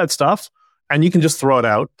 take all that stuff and you can just throw it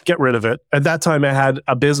out, get rid of it. At that time, I had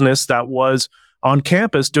a business that was on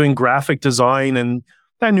campus doing graphic design, and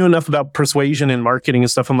I knew enough about persuasion and marketing and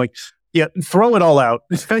stuff. I'm like, yeah, throw it all out.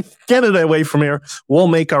 Get it away from here. We'll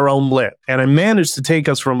make our own lit. And I managed to take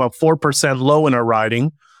us from a 4% low in our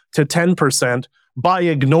riding to 10% by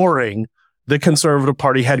ignoring the Conservative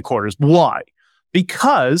Party headquarters. Why?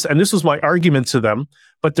 Because, and this was my argument to them,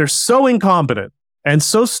 but they're so incompetent and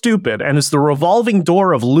so stupid, and it's the revolving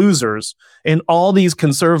door of losers in all these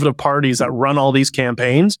conservative parties that run all these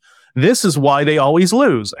campaigns. This is why they always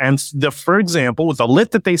lose. And for example, with the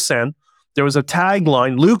lit that they sent, there was a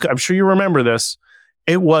tagline. Luke, I'm sure you remember this.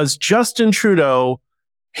 It was Justin Trudeau,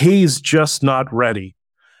 he's just not ready.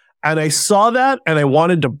 And I saw that and I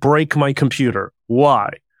wanted to break my computer.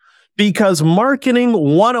 Why? Because marketing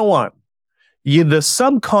 101, the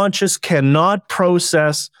subconscious cannot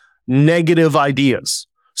process negative ideas.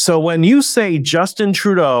 So when you say Justin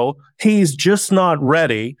Trudeau, he's just not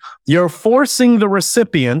ready, you're forcing the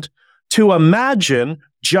recipient to imagine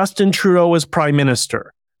Justin Trudeau as prime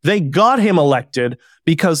minister. They got him elected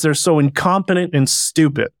because they're so incompetent and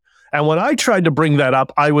stupid. And when I tried to bring that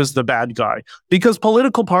up, I was the bad guy, because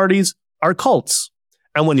political parties are cults.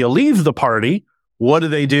 And when you leave the party, what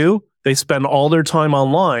do? They spend all their time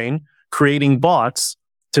online creating bots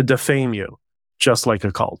to defame you, just like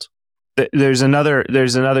a cult. There's another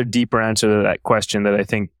deeper answer to that question that I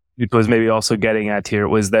think it was maybe also getting at here,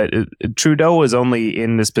 was that Trudeau was only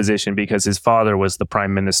in this position because his father was the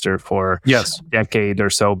prime minister for a decade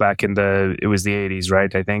or so back in the 80s,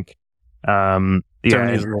 right? I think. 70s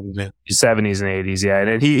and 80s, yeah.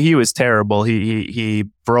 And he was terrible. He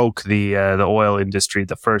broke the oil industry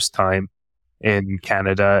the first time in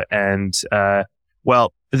Canada, and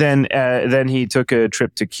then he took a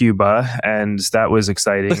trip to Cuba, and that was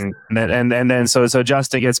exciting. and then so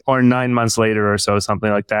Justin gets born 9 months later or so,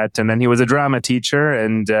 something like that. And then he was a drama teacher,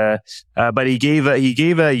 and but he gave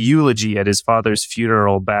a eulogy at his father's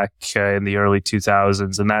funeral back in the early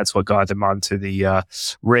 2000s, and that's what got him onto the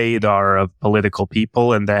radar of political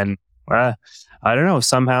people. And then I don't know,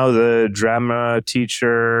 somehow the drama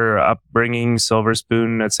teacher upbringing, silver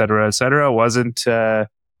spoon, et cetera, wasn't a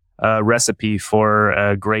recipe for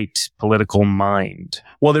a great political mind.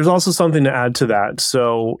 Well, there's also something to add to that.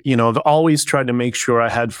 So, I've always tried to make sure I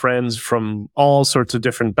had friends from all sorts of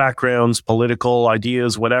different backgrounds, political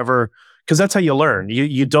ideas, whatever, because that's how you learn.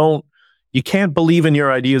 You can't believe in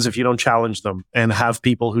your ideas if you don't challenge them and have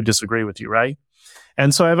people who disagree with you, right?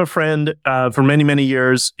 And so I have a friend for many, many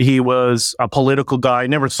years. He was a political guy.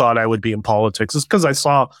 Never thought I would be in politics. It's because I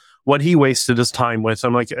saw what he wasted his time with.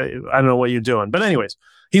 I'm like, I don't know what you're doing. But anyways,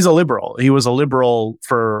 he's a liberal. He was a liberal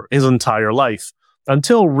for his entire life.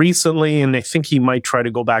 until recently, and I think he might try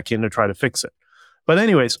to go back in to try to fix it. But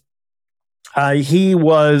anyways, he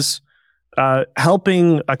was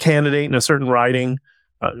helping a candidate in a certain riding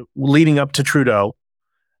leading up to Trudeau.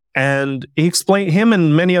 And he explained, him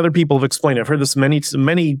and many other people have explained it. I've heard this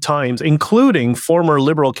many times, including former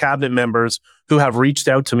Liberal cabinet members who have reached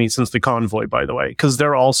out to me since the convoy, by the way, because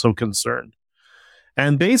they're also concerned.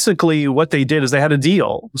 And basically what they did is they had a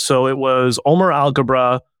deal. So it was Omar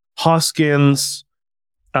Algebra, Hoskins,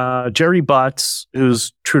 Jerry Butts,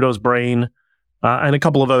 who's Trudeau's brain, and a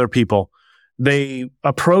couple of other people. They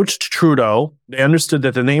approached Trudeau. They understood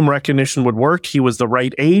that the name recognition would work. He was the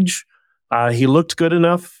right age. He looked good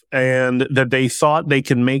enough, and that they thought they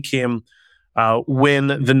could make him win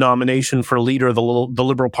the nomination for leader of the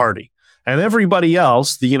Liberal Party. And everybody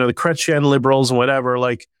else, the Chrétien liberals and whatever,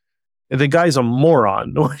 like, the guy's a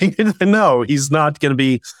moron. No, he's not going to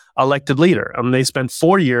be elected leader. They spent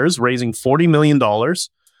 4 years raising $40 million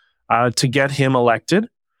to get him elected.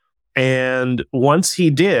 And once he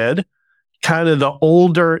did, kind of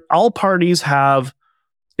all parties have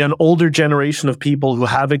an older generation of people who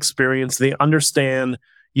have experience. They understand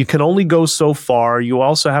you can only go so far. You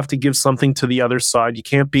also have to give something to the other side. You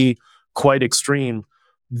can't be quite extreme.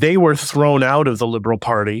 They were thrown out of the Liberal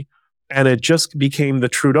Party, and it just became the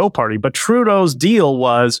Trudeau Party. But Trudeau's deal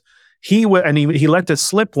was he let this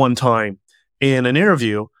slip one time in an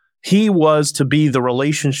interview. He was to be the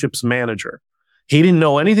relationships manager. He didn't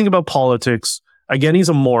know anything about politics. Again, he's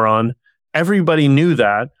a moron. Everybody knew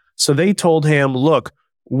that. So they told him, look,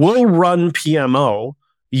 we'll run PMO.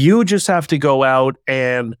 You just have to go out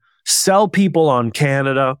and sell people on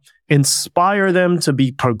Canada, inspire them to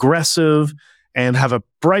be progressive and have a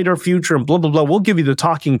brighter future and blah, blah, blah. We'll give you the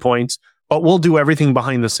talking points, but we'll do everything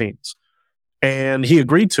behind the scenes. And he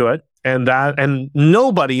agreed to it. And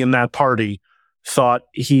nobody in that party thought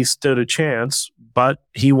he stood a chance, but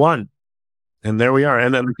he won. And there we are.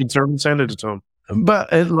 And then the Conservatives handed it to him. But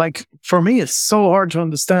for me, it's so hard to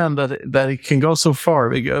understand that it can go so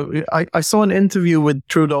far. I saw an interview with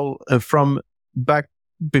Trudeau from back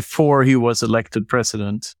before he was elected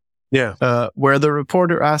president. Yeah. Where the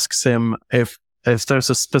reporter asks him if there's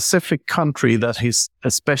a specific country that he's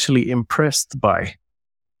especially impressed by.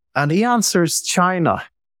 And he answers China.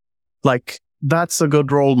 Like, that's a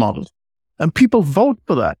good role model. And people vote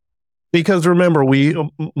for that. Because remember, we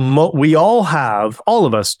all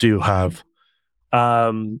of us do have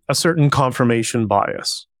a certain confirmation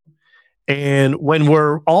bias. And when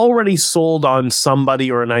we're already sold on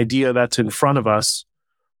somebody or an idea that's in front of us,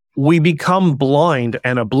 we become blind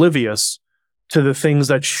and oblivious to the things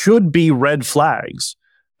that should be red flags.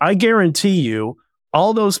 I guarantee you,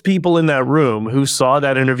 all those people in that room who saw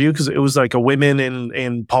that interview, because it was like a women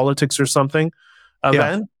in politics or something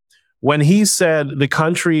event, when he said the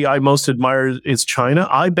country I most admire is China,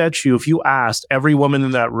 I bet you if you asked every woman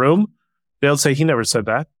in that room, they'll say he never said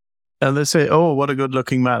that. And they say, oh, what a good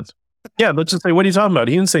looking man. Yeah, let's just say, what are you talking about?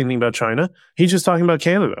 He didn't say anything about China. He's just talking about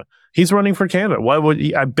Canada. He's running for Canada. Why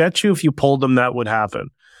would I bet you if you polled them, that would happen?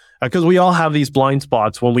 Because we all have these blind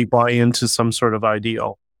spots when we buy into some sort of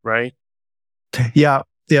ideal, right? Yeah,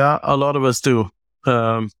 a lot of us do.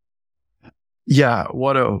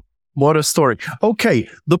 What a story. Okay,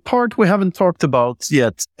 the part we haven't talked about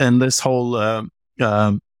yet in this whole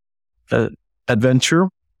adventure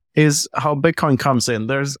is how Bitcoin comes in.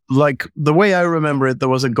 There's the way I remember it, there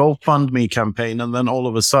was a GoFundMe campaign, and then all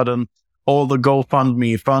of a sudden, all the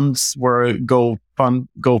GoFundMe funds were go fund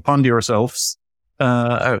yourselves.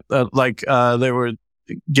 They were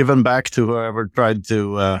given back to whoever tried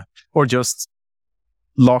to, or just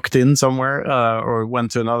locked in somewhere, or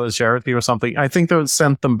went to another charity or something. I think they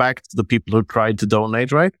sent them back to the people who tried to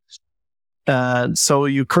donate, right? So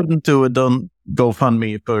you couldn't do a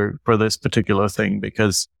GoFundMe for this particular thing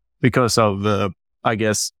because of, I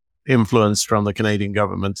guess, influence from the Canadian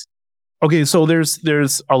government. Okay, so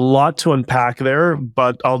there's a lot to unpack there,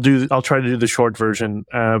 but I'll try to do the short version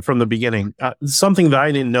from the beginning. Something that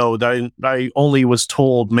I didn't know, that I only was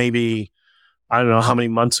told maybe, I don't know how many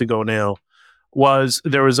months ago now, was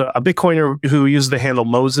there was a Bitcoiner who used the handle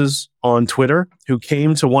Moses on Twitter, who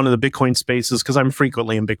came to one of the Bitcoin spaces, because I'm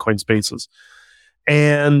frequently in Bitcoin spaces.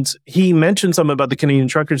 And he mentioned something about the Canadian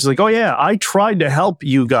truckers. He's like, oh yeah, I tried to help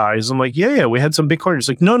you guys. I'm like, yeah, we had some Bitcoiners.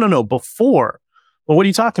 Like, no, before. Well, what are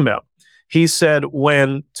you talking about? He said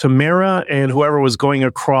when Tamara and whoever was going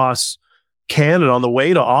across Canada on the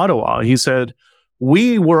way to Ottawa, he said,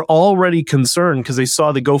 we were already concerned because they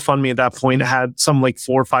saw the GoFundMe at that point had some like $4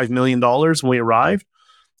 or $5 million when we arrived.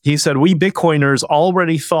 He said, we Bitcoiners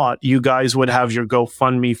already thought you guys would have your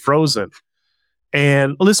GoFundMe frozen.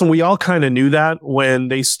 And listen, we all kind of knew that when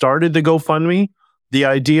they started the GoFundMe, The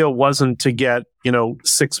idea wasn't to get,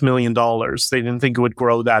 $6 million. They didn't think it would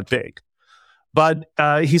grow that big. But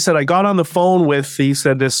he said, I got on the phone with,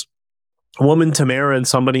 this woman, Tamara, and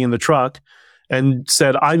somebody in the truck, and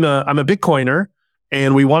said, I'm a Bitcoiner,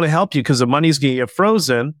 and we want to help you because the money's going to get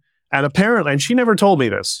frozen. And apparently, and she never told me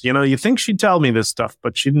this, you think she'd tell me this stuff,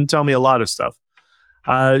 but she didn't tell me a lot of stuff.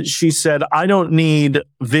 She said, I don't need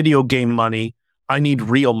video game money. I need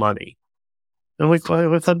real money. And I'm like,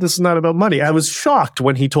 well, I thought this is not about money. I was shocked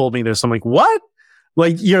when he told me this. I'm like, what?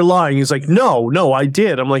 Like, you're lying. He's like, no, I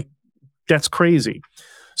did. I'm like, that's crazy.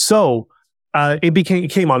 So it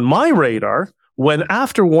came on my radar when,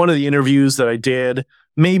 after one of the interviews that I did,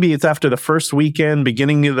 maybe it's after the first weekend,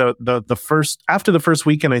 beginning of after the first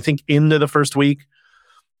weekend, I think into the first week,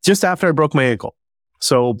 just after I broke my ankle.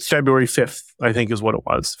 So February 5th, I think is what it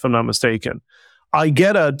was, if I'm not mistaken. I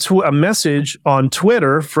get a message on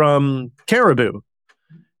Twitter from Caribou.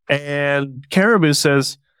 And Caribou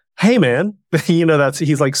says, hey, man,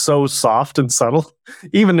 he's like so soft and subtle.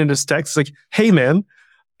 Even in his text, like, hey, man,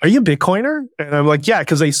 are you a Bitcoiner? And I'm like, yeah,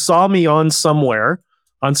 because they saw me on somewhere,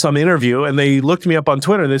 on some interview, and they looked me up on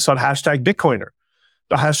Twitter and they saw #Bitcoiner,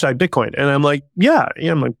 the hashtag Bitcoin. And I'm like, yeah.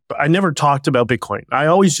 I'm like, I never talked about Bitcoin. I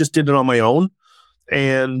always just did it on my own.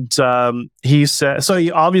 And he said, so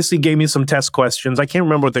he obviously gave me some test questions. I can't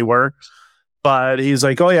remember what they were, but he's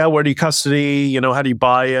like, oh yeah, where do you custody? How do you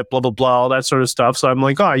buy it? Blah, blah, blah, all that sort of stuff. So I'm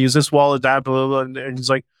like, oh, I use this wallet, that, blah, blah, blah. And he's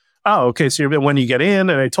like, oh, okay. So when you get in,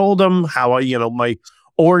 and I told him how my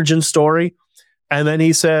origin story. And then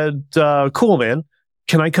he said, cool, man,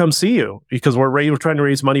 can I come see you? Because we're trying to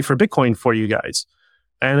raise money for Bitcoin for you guys.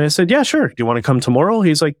 And I said, yeah, sure. Do you want to come tomorrow?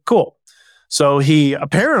 He's like, cool. So he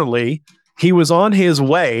was on his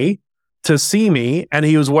way to see me, and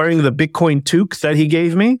he was wearing the Bitcoin toque that he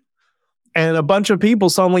gave me. And a bunch of people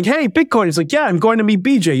saw him like, hey, Bitcoin. He's like, yeah, I'm going to meet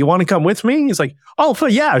BJ. You want to come with me? He's like, oh,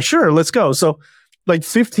 yeah, sure, let's go. So like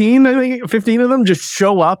 15 of them just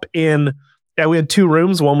show up in, we had 2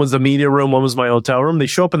 rooms. One was the media room, one was my hotel room. They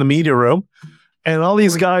show up in the media room, and all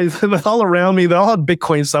these guys all around me, they all had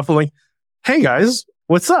Bitcoin stuff. I'm like, hey guys,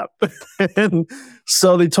 what's up? And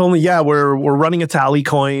so they told me, yeah, we're running a tally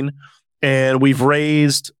coin. And we've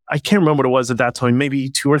raised, I can't remember what it was at that time,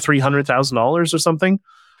 maybe $200,000 or $300,000 or something.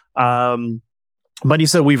 But he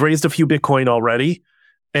said, we've raised a few Bitcoin already,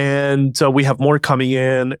 and we have more coming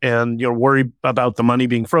in, and you're worried about the money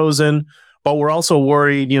being frozen. But we're also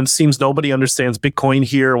worried, it seems nobody understands Bitcoin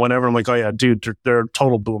here or whenever. I'm like, oh yeah, dude, they're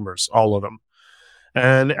total boomers, all of them.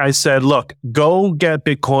 And I said, look, go get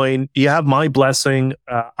Bitcoin. You have my blessing.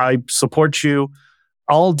 I support you.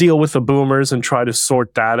 I'll deal with the boomers and try to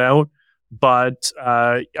sort that out. But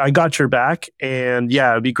I got your back, and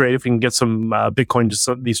yeah, it'd be great if we can get some Bitcoin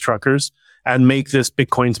to these truckers and make this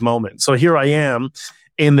Bitcoin's moment. So here I am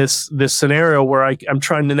in this scenario where I'm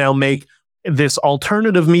trying to now make this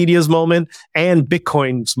alternative media's moment and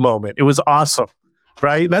Bitcoin's moment. It was awesome,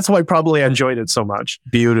 right? That's why probably I enjoyed it so much.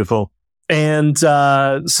 Beautiful. And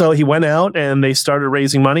so he went out and they started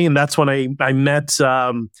raising money, and that's when I met.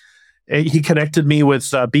 He connected me with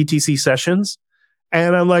BTC Sessions.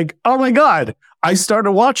 And I'm like, oh my God, I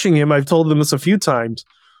started watching him. I've told them this a few times.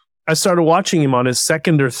 I started watching him on his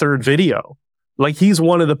second or third video. Like, he's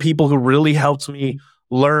one of the people who really helped me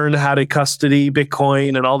learn how to custody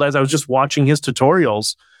Bitcoin and all that. I was just watching his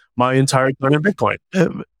tutorials my entire time in Bitcoin.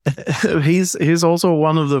 He's also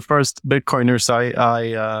one of the first Bitcoiners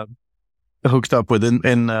I hooked up with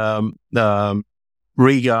in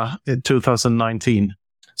Riga in 2019.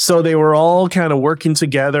 So they were all kind of working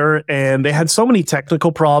together, and they had so many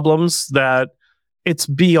technical problems that it's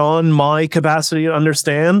beyond my capacity to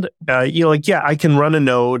understand. I can run a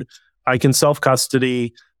node, I can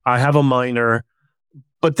self-custody, I have a miner,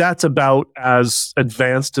 but that's about as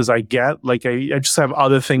advanced as I get. Like, I just have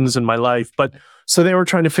other things in my life. But so they were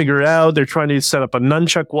trying to figure it out. They're trying to set up a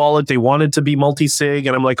nunchuck wallet. They wanted to be multi-sig,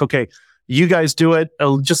 and I'm like, okay, you guys do it.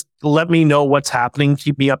 Just let me know what's happening.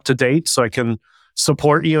 Keep me up to date so I can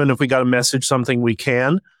support you, and if we got to message something, we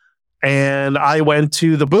can. And I went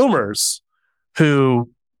to the boomers,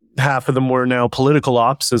 who half of them were now political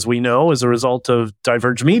ops, as we know, as a result of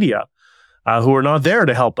Diverge Media, who are not there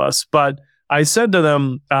to help us. But I said to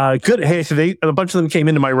them, good, hey, a bunch of them came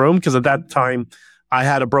into my room because at that time I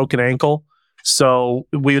had a broken ankle. So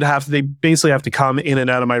they basically have to come in and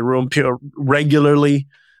out of my room regularly,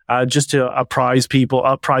 just to apprise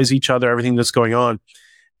each other, everything that's going on.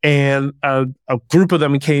 And a group of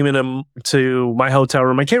them came to my hotel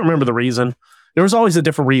room. I can't remember the reason. There was always a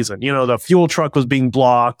different reason. The fuel truck was being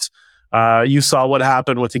blocked. You saw what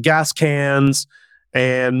happened with the gas cans.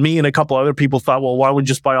 And me and a couple other people thought, well, why don't we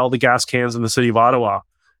just buy all the gas cans in the city of Ottawa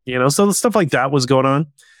So stuff like that was going on.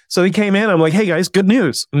 So they came in. I'm like, hey guys, good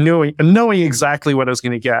news. Knowing exactly what I was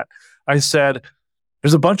going to get. I said,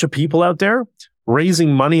 there's a bunch of people out there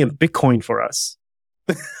raising money in Bitcoin for us.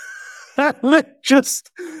 One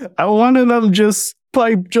of them just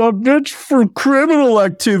piped up, that's for criminal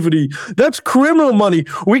activity. That's criminal money.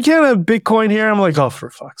 We can't have Bitcoin here. I'm like, oh, for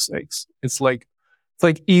fuck's sakes. It's like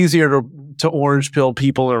easier to orange pill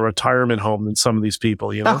people in a retirement home than some of these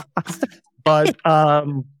people, But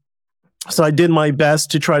so I did my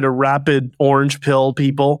best to try to rapid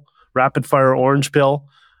fire orange pill.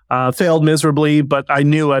 Failed miserably, but I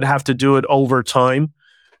knew I'd have to do it over time.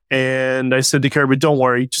 And I said to Kirby, don't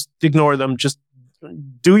worry, just ignore them. Just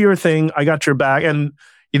do your thing. I got your back. And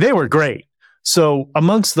they were great. So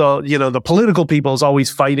amongst the political people is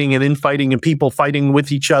always fighting and infighting and people fighting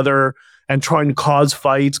with each other and trying to cause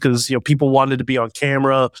fights because, people wanted to be on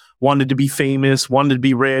camera, wanted to be famous, wanted to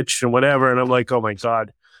be rich and whatever. And I'm like, oh my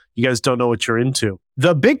God, you guys don't know what you're into.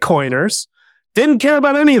 The Bitcoiners didn't care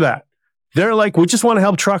about any of that. They're like, we just want to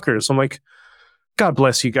help truckers. I'm like, God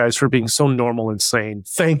bless you guys for being so normal and sane.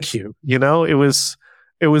 Thank you. It was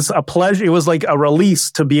a pleasure. It was like a release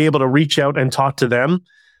to be able to reach out and talk to them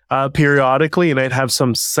periodically, and I'd have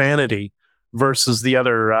some sanity versus the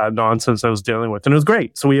other nonsense I was dealing with. And it was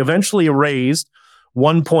great. So we eventually raised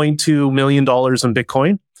 $1.2 million in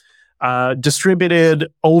Bitcoin, distributed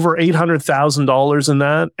over $800,000 in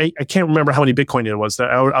that. I can't remember how many Bitcoin it was.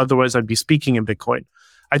 Otherwise, I'd be speaking in Bitcoin.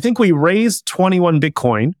 I think we raised 21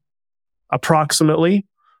 Bitcoin approximately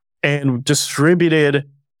and distributed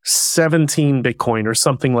 17 Bitcoin or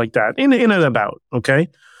something like that in and about. Okay.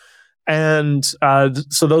 And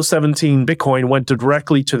so those 17 Bitcoin went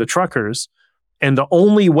directly to the truckers. And the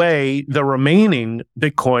only way the remaining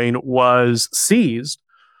Bitcoin was seized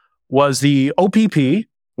was the OPP,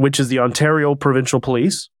 which is the Ontario Provincial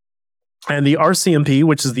Police, and the RCMP,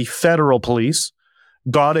 which is the federal police,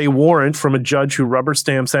 got a warrant from a judge who rubber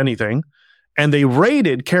stamps anything, and they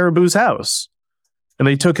raided Caribou's house. And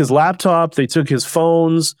they took his laptop, they took his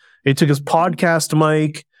phones, they took his podcast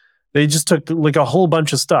mic, they just took like a whole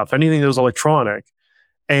bunch of stuff, anything that was electronic.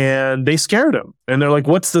 And they scared him. And they're like,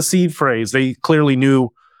 what's the seed phrase? They clearly knew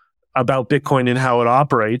about Bitcoin and how it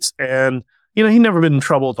operates. And, he'd never been in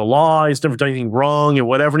trouble with the law. He's never done anything wrong and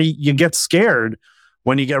whatever. And you get scared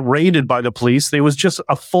when you get raided by the police. It was just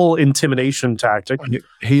a full intimidation tactic.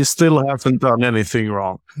 He still hasn't done anything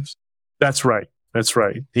wrong. That's right.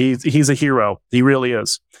 He's a hero. He really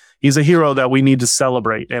is. He's a hero that we need to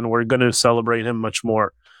celebrate. And we're going to celebrate him much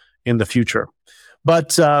more in the future.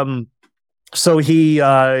 But, so he's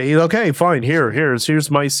okay, fine.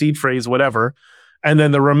 Here's my seed phrase, whatever. And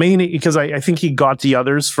then the remaining, because I think he got the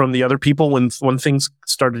others from the other people when things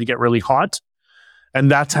started to get really hot,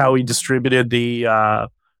 and that's how he distributed the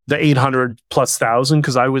 800,000+,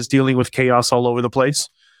 because I was dealing with chaos all over the place.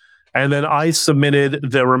 And then I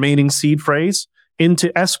submitted the remaining seed phrase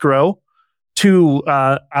into escrow to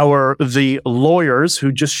the lawyers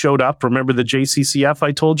who just showed up. Remember the JCCF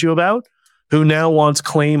I told you about? Who now wants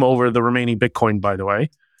claim over the remaining Bitcoin, by the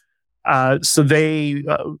way. So they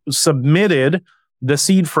submitted the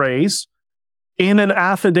seed phrase in an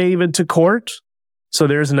affidavit to court. So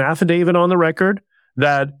there's an affidavit on the record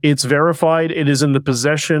that it's verified it is in the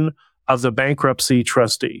possession of the bankruptcy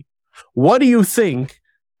trustee. What do you think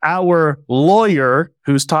our lawyer,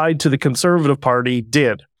 who's tied to the Conservative Party,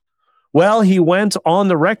 did? Well, he went on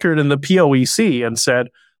the record in the POEC and said,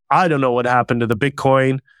 I don't know what happened to the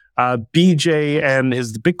Bitcoin. BJ and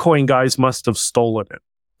his Bitcoin guys must have stolen it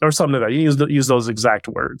or something like that. He used those exact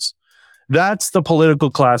words. That's the political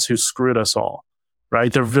class who screwed us all,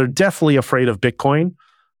 right? They're definitely afraid of Bitcoin,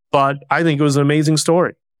 but I think it was an amazing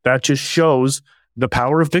story. That just shows the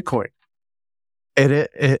power of Bitcoin.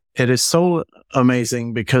 It is so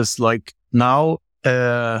amazing because like now,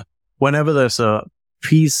 whenever there's a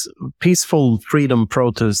peaceful freedom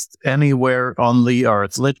protest anywhere on the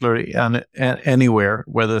earth, literally anywhere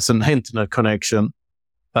where there's an internet connection,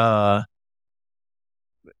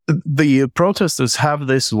 the protesters have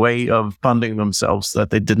this way of funding themselves that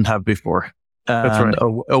they didn't have before. That's right.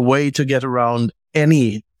 A way to get around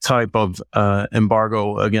any type of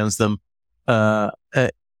embargo against them,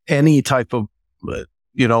 any type of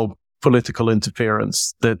political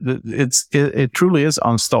interference. It truly is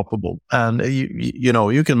unstoppable. And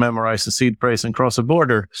you can memorize the seed phrase and cross a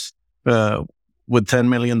border with $10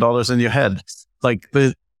 million in your head. Like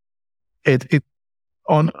it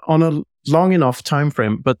on a long enough time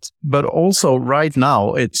frame, but also right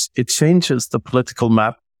now it changes the political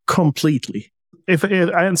map completely. If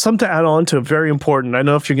I had something to add on to, very important. I don't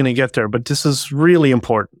know if you're going to get there, but this is really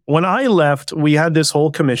important. When I left, we had this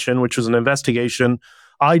whole commission, which was an investigation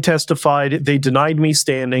I testified. They denied me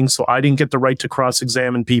standing, so I didn't get the right to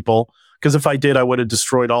cross-examine people, because if I did, I would have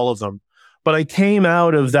destroyed all of them. But I came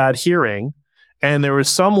out of that hearing, and there was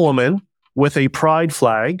some woman with a pride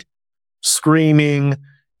flag screaming,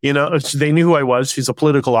 they knew who I was. She's a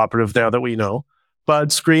political operative now that we know,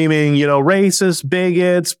 but screaming, racist,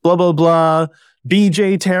 bigots, blah, blah, blah,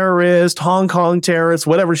 BJ terrorist, Hong Kong terrorist,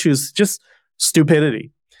 whatever. She was just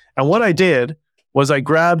stupidity. And what I did was I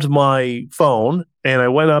grabbed my phone and I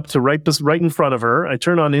went up to right in front of her. I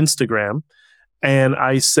turned on Instagram and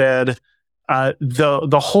I said,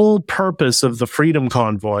 the whole purpose of the Freedom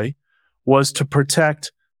Convoy was to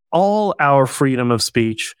protect all our freedom of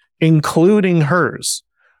speech, including hers.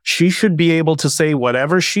 She should be able to say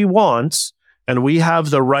whatever she wants, and we have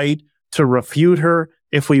the right to refute her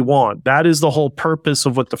if we want. That is the whole purpose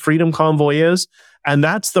of what the Freedom Convoy is, and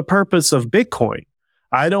that's the purpose of Bitcoin.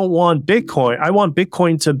 I don't want Bitcoin. I want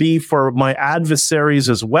Bitcoin to be for my adversaries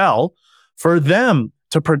as well, for them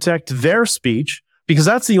to protect their speech, because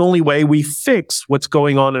that's the only way we fix what's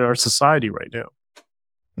going on in our society right now.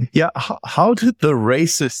 Yeah. How did the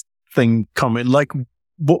racist thing come in? Like,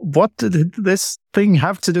 what did this thing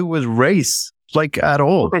have to do with race? Like, at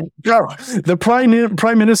all? The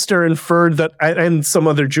prime minister inferred that, and some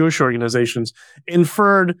other Jewish organizations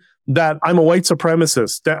inferred that I'm a white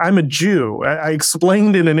supremacist, that I'm a Jew. I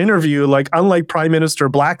explained in an interview, like, unlike Prime Minister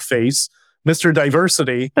Blackface, Mr.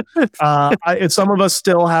 Diversity, some of us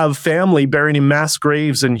still have family buried in mass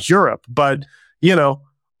graves in Europe. But,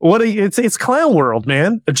 it's clown world,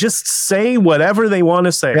 man. Just say whatever they want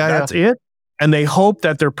to say. That's it. And they hope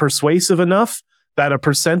that they're persuasive enough that a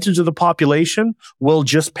percentage of the population will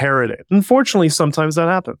just parrot it. Unfortunately, sometimes that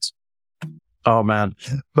happens. Oh, man.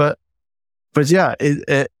 But yeah,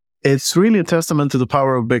 it's really a testament to the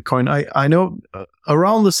power of Bitcoin. I know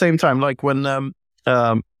around the same time, like when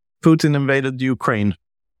Putin invaded Ukraine,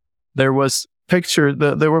 there were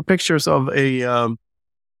pictures of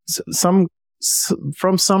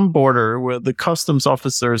from some border where the customs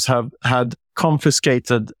officers had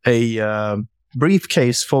confiscated a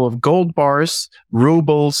briefcase full of gold bars,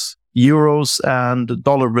 rubles, euros, and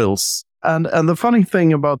dollar bills. And the funny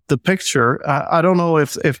thing about the picture, I don't know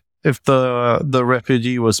if the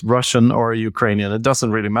refugee was Russian or Ukrainian. It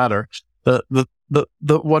doesn't really matter.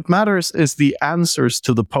 What matters is the answers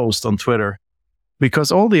to the post on Twitter, because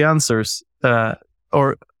all the answers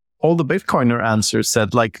or all the Bitcoiner answers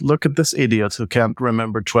said, like, look at this idiot who can't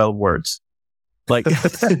remember 12 words. Like, but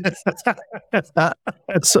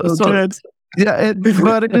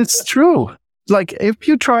it's true. Like, if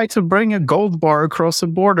you try to bring a gold bar across a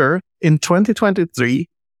border in 2023,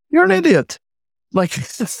 you're an idiot. Like,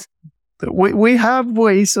 we have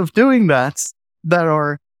ways of doing that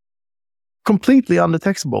are completely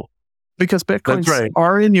undetectable, because Bitcoins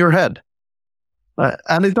are in your head.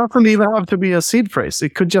 And it doesn't even have to be a seed phrase.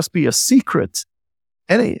 It could just be a secret.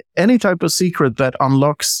 Any type of secret that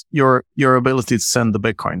unlocks your ability to send the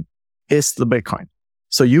Bitcoin is the Bitcoin.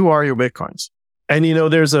 So you are your Bitcoins. And,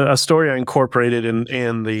 there's a story I incorporated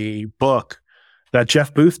in the book that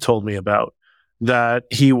Jeff Booth told me about, that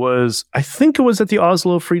he was, I think it was at the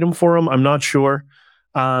Oslo Freedom Forum, I'm not sure,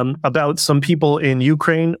 about some people in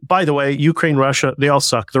Ukraine. By the way, Ukraine, Russia, they all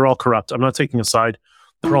suck. They're all corrupt. I'm not taking a side.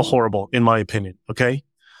 They're all horrible, in my opinion. Okay.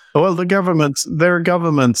 Well, their governments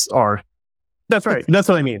are. That's right. That's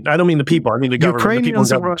what I mean. I don't mean the people. I mean the government. Ukrainians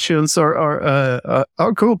the and Russians are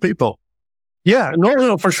cool people. Yeah.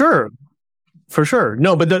 No, for sure. For sure.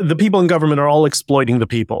 No, but the people in government are all exploiting the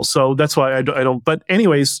people. So that's why I don't. But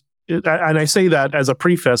anyways, and I say that as a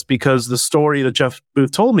preface because the story that Jeff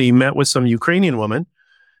Booth told me, he met with some Ukrainian woman,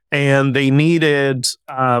 and they needed,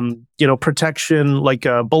 protection, like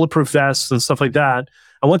bulletproof vests and stuff like that.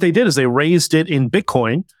 And what they did is they raised it in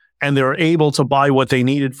Bitcoin, and they were able to buy what they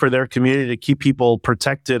needed for their community to keep people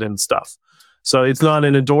protected and stuff. So it's not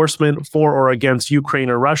an endorsement for or against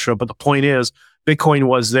Ukraine or Russia, but the point is Bitcoin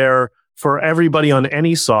was there for everybody on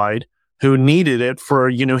any side who needed it for,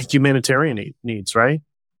 humanitarian needs, right?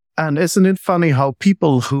 And isn't it funny how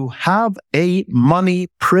people who have a money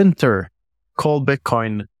printer called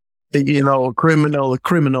Bitcoin,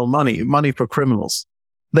 criminal money for criminals,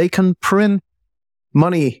 they can print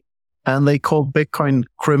money and they call Bitcoin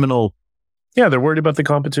criminal. Yeah, they're worried about the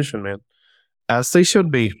competition, man. As they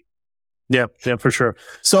should be. Yeah, for sure.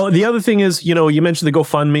 So the other thing is, you mentioned the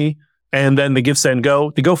GoFundMe and then the Give, Send,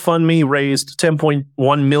 Go. The GoFundMe raised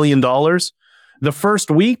 $10.1 million. The first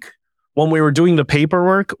week when we were doing the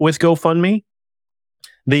paperwork with GoFundMe,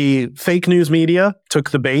 the fake news media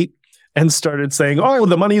took the bait and started saying, oh,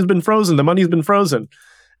 the money has been frozen. The money has been frozen.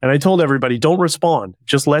 And I told everybody, don't respond.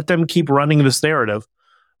 Just let them keep running this narrative.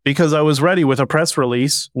 because I was ready with a press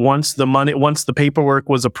release. Once the paperwork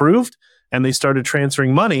was approved and they started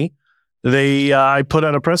transferring money, I put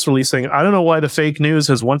out a press release saying, I don't know why the fake news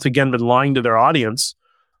has once again been lying to their audience,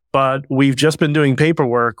 but we've just been doing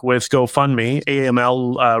paperwork with GoFundMe,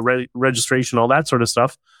 AML registration, all that sort of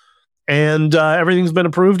stuff. And everything's been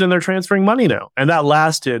approved and they're transferring money now. And that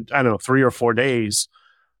lasted, I don't know, 3 or 4 days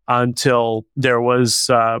until there was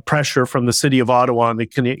pressure from the city of Ottawa and the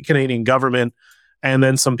Canadian government, and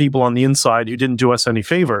then some people on the inside who didn't do us any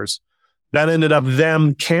favors. That ended up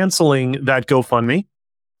them canceling that GoFundMe.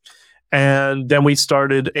 And then we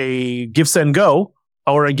started a Give, Send, Go,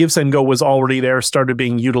 or a Give, Send, Go was already there, started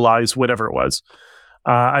being utilized, whatever it was.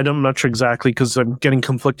 I'm not sure exactly because I'm getting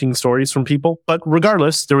conflicting stories from people. But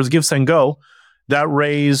regardless, there was Give, Send, Go that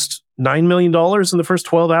raised $9 million in the first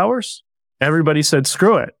 12 hours. Everybody said,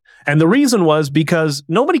 screw it. And the reason was because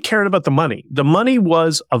nobody cared about the money. The money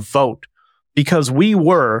was a vote because we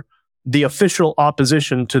were the official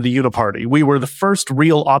opposition to the Uniparty. We were the first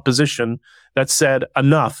real opposition that said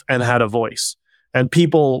enough and had a voice. And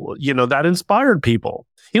people, that inspired people.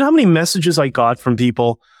 You know how many messages I got from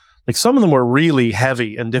people? Like some of them were really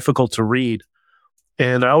heavy and difficult to read.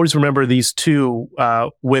 And I always remember these two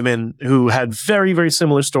women who had very, very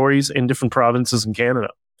similar stories in different provinces in Canada.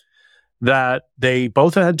 That they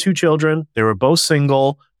both had 2 children, they were both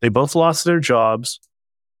single, they both lost their jobs,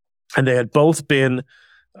 and they had both been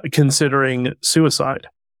considering suicide.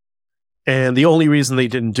 And the only reason they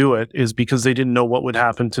didn't do it is because they didn't know what would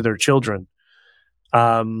happen to their children.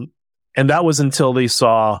 And that was until they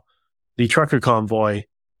saw the trucker convoy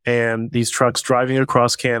and these trucks driving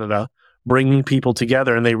across Canada, bringing people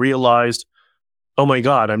together, and they realized, oh my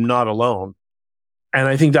God, I'm not alone. And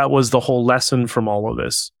I think that was the whole lesson from all of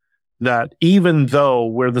this, that even though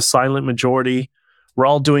we're the silent majority, we're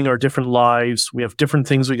all doing our different lives, we have different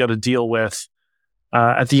things we got to deal with.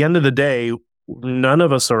 At the end of the day, none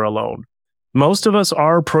of us are alone. Most of us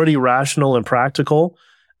are pretty rational and practical,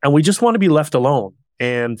 and we just want to be left alone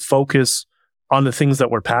and focus on the things that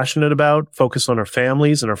we're passionate about, focus on our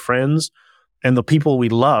families and our friends and the people we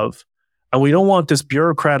love. And we don't want this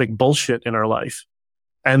bureaucratic bullshit in our life.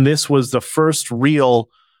 And this was the first real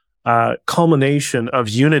culmination of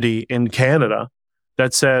unity in Canada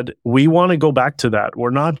that said, we want to go back to that.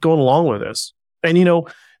 We're not going along with this. And,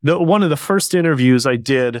 one of the first interviews I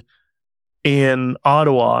did in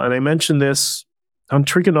Ottawa, and I mentioned this on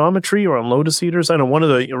trigonometry or on Lotus Eaters. I don't know, one of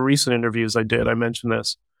the recent interviews I did, I mentioned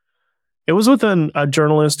this. It was with a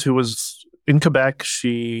journalist who was in Quebec.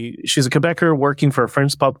 She's a Quebecer working for a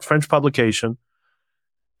French publication.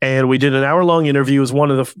 And we did an hour-long interview. It was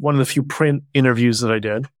one of the few print interviews that I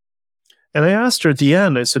did. And I asked her at the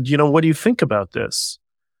end, I said, what do you think about this?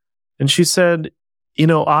 And she said, you,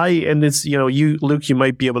 Luke, you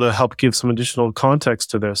might be able to help give some additional context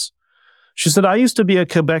to this. She said, I used to be a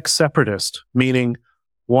Quebec separatist, meaning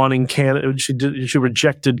wanting Canada. She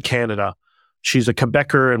rejected Canada. She's a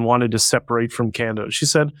Quebecer and wanted to separate from Canada. She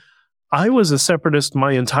said, I was a separatist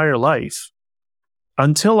my entire life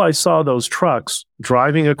until I saw those trucks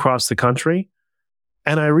driving across the country.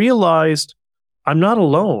 And I realized I'm not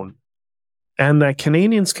alone and that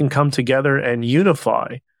Canadians can come together and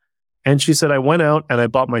unify. And she said, I went out and I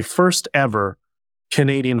bought my first ever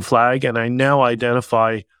Canadian flag, and I now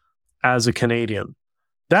identify as a Canadian.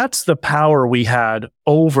 That's the power we had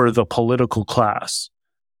over the political class.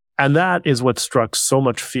 And that is what struck so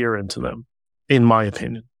much fear into them, in my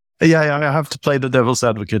opinion. Yeah, I have to play the devil's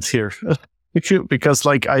advocate here. Because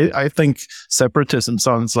I think separatism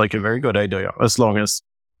sounds like a very good idea as long as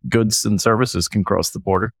goods and services can cross the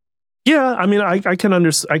border. Yeah, I mean, I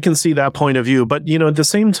can see that point of view. But, at the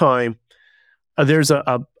same time, there's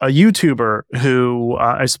a YouTuber who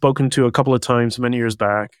I've spoken to a couple of times many years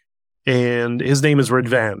back, and his name is Red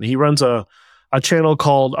Van. He runs a channel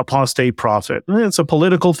called Apostate Prophet. It's a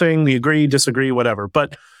political thing. We agree, disagree, whatever.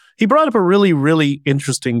 But he brought up a really, really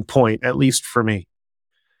interesting point, at least for me.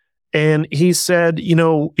 And he said,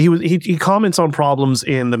 he comments on problems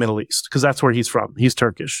in the Middle East because that's where he's from. He's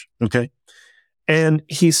Turkish. Okay. And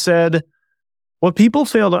he said, what people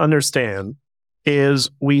fail to understand is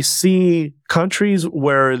we see countries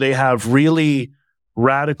where they have really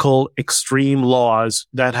radical, extreme laws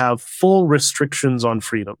that have full restrictions on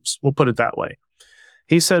freedoms. We'll put it that way.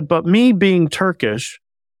 He said, but me being Turkish,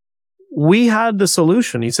 we had the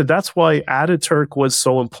solution. He said, that's why Ataturk was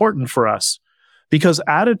so important for us, because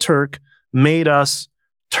Ataturk made us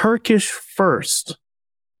Turkish first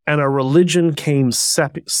and our religion came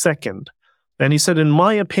second. And he said, in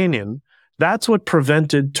my opinion, that's what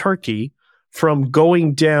prevented Turkey from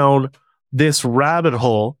going down this rabbit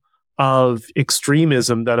hole of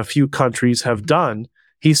extremism that a few countries have done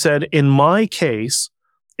He said, in my case,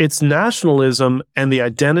 it's nationalism and the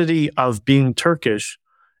identity of being Turkish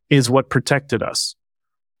is what protected us.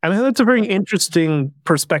 And I think that's a very interesting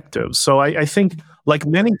perspective. So I think, like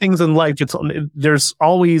many things in life, there's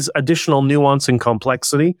always additional nuance and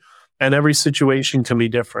complexity, and every situation can be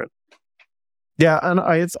different. Yeah, and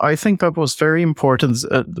I think that was very important.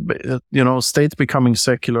 States becoming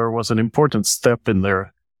secular was an important step in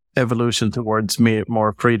their evolution towards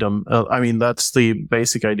more freedom. That's the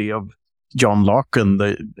basic idea of John Locke, and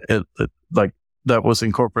that was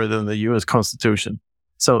incorporated in the U.S. Constitution.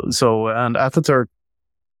 So and Ataturk,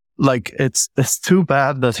 it's too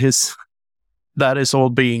bad that that is all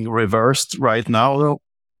being reversed right now, though.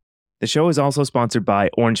 The show is also sponsored by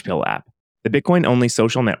Orange Pill app, the Bitcoin-only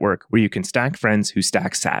social network where you can stack friends who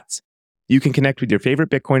stack sats. You can connect with your favorite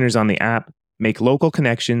Bitcoiners on the app, make local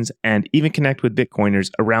connections, and even connect with Bitcoiners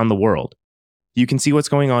around the world. You can see what's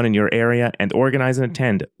going on in your area and organize and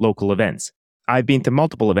attend local events. I've been to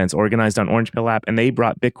multiple events organized on Orange Pill app, and they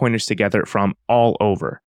brought Bitcoiners together from all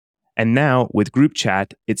over. And now, with group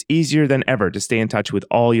chat, it's easier than ever to stay in touch with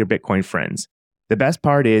all your Bitcoin friends. The best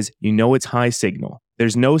part is, it's high signal.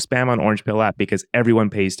 There's no spam on Orange Pill app because everyone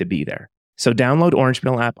pays to be there. So download Orange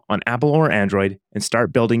Pill app on Apple or Android and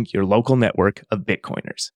start building your local network of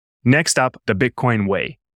Bitcoiners. Next up, the Bitcoin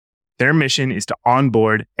Way. Their mission is to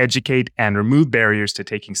onboard, educate, and remove barriers to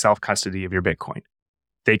taking self-custody of your Bitcoin.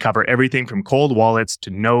 They cover everything from cold wallets to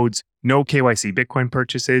nodes, no KYC Bitcoin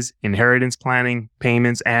purchases, inheritance planning,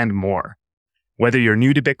 payments, and more. Whether you're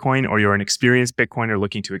new to Bitcoin or you're an experienced Bitcoiner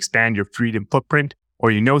looking to expand your freedom footprint, or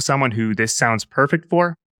you know someone who this sounds perfect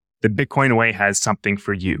for, the Bitcoin Way has something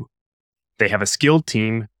for you. They have a skilled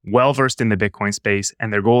team, well-versed in the Bitcoin space,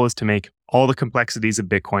 and their goal is to make all the complexities of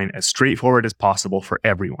Bitcoin as straightforward as possible for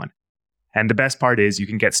everyone. And the best part is you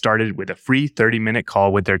can get started with a free 30-minute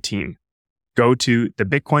call with their team. Go to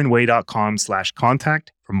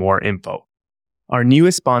thebitcoinway.com/contact for more info. Our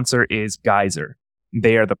newest sponsor is Geyser.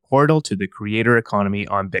 They are the portal to the creator economy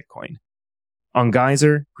on Bitcoin. On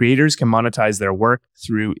Geyser, creators can monetize their work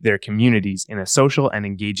through their communities in a social and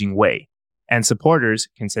engaging way, and supporters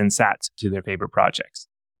can send sats to their favorite projects.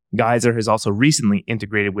 Geyser has also recently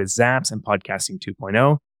integrated with Zaps and Podcasting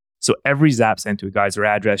 2.0, so every Zap sent to a Geyser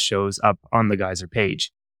address shows up on the Geyser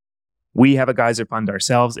page. We have a Geyser fund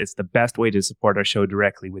ourselves. It's the best way to support our show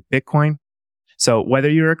directly with Bitcoin. So whether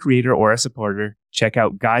you're a creator or a supporter, check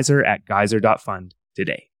out Geyser at geyser.fund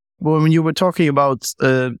today. Well, when you were talking about,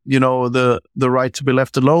 the right to be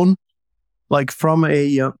left alone, like from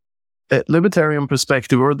a libertarian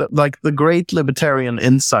perspective, or the great libertarian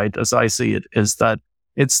insight, as I see it, is that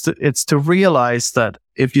it's to realize that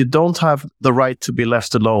if you don't have the right to be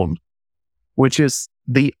left alone, which is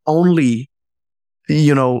the only,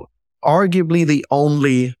 arguably the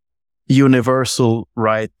only universal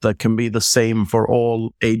right that can be the same for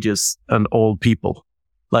all ages and all people.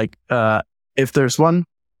 If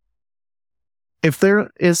there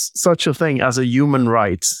is such a thing as a human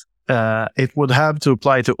right, it would have to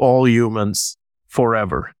apply to all humans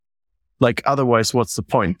forever. Otherwise, what's the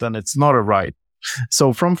point? Then it's not a right.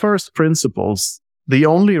 So from first principles, the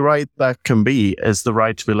only right that can be is the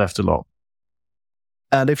right to be left alone.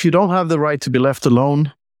 And if you don't have the right to be left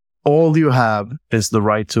alone, all you have is the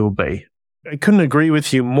right to obey. I couldn't agree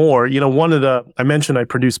with you more. I mentioned I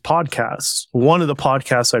produce podcasts. One of the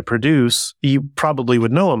podcasts I produce, you probably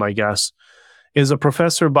would know him, I guess, is a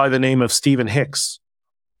professor by the name of Stephen Hicks.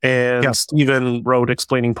 And yeah. Stephen wrote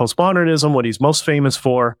Explaining Postmodernism, what he's most famous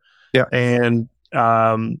for. Yeah. And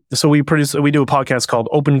so we do a podcast called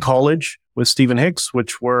Open College with Stephen Hicks,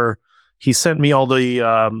 he sent me all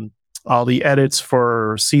the edits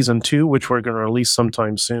for season 2, which we're going to release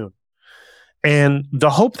sometime soon. And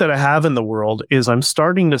the hope that I have in the world is I'm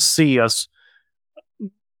starting to see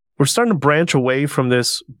we're starting to branch away from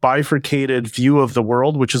this bifurcated view of the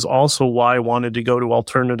world, which is also why I wanted to go to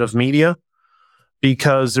alternative media,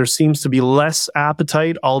 because there seems to be less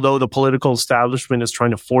appetite, although the political establishment is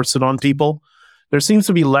trying to force it on people. There seems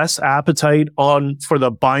to be less appetite for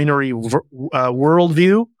the binary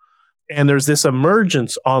worldview, and there's this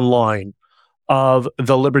emergence online of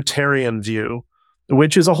the libertarian view,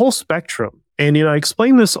 which is a whole spectrum. And, I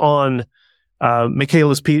explained this on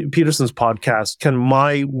Michaelis Peterson's podcast,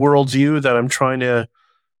 my worldview that I'm trying to,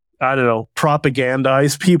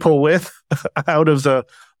 propagandize people with out of the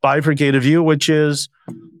bifurcated view, which is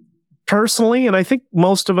personally, and I think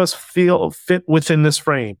most of us fit within this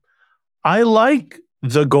frame. I like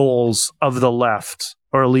the goals of the left,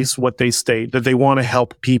 or at least what they state, that they want to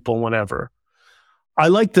help people whenever. I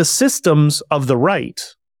like the systems of the right,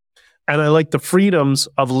 and I like the freedoms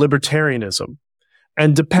of libertarianism.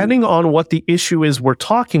 And depending on what the issue is we're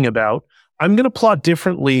talking about, I'm going to plot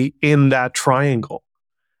differently in that triangle.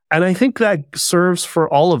 And I think that serves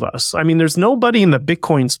for all of us. I mean, there's nobody in the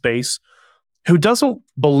Bitcoin space who doesn't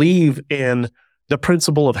believe in the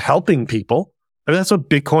principle of helping people. I mean, that's what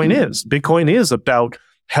Bitcoin is. Bitcoin is about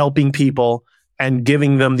helping people and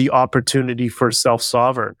giving them the opportunity for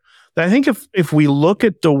self-sovereign. I think if we look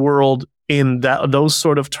at the world in those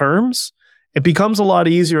sort of terms, it becomes a lot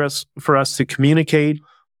easier for us to communicate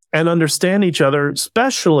and understand each other,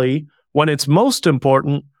 especially when it's most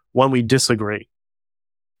important when we disagree.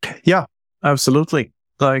 Yeah, absolutely.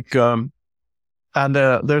 Like, there's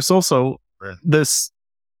also this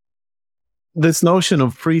notion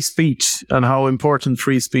of free speech and how important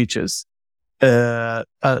free speech is.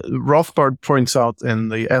 Rothbard points out in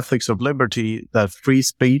the Ethics of Liberty that free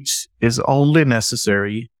speech is only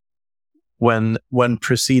necessary when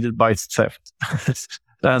preceded by theft.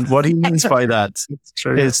 And what he means by that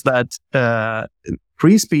is that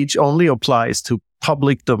free speech only applies to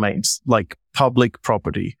public domains, like public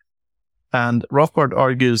property. And Rothbard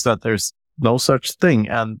argues that there's no such thing.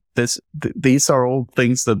 And these are all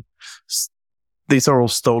things these are all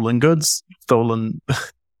stolen goods, stolen.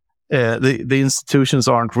 The institutions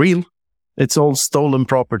aren't real. It's all stolen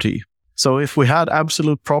property. So if we had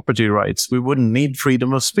absolute property rights, we wouldn't need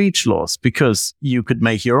freedom of speech laws, because you could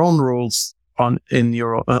make your own rules on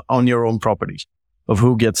your own property of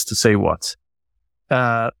who gets to say what.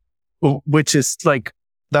 Which is like,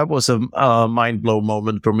 that was a mind blow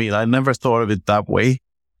moment for me. I never thought of it that way,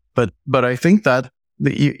 but I think that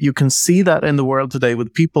you can see that in the world today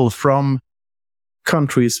with people from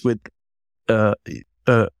countries with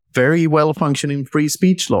very well functioning free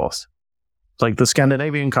speech laws, like the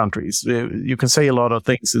Scandinavian countries. You can say a lot of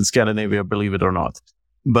things in Scandinavia, believe it or not,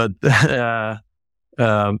 but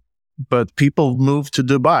people move to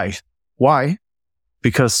Dubai. Why?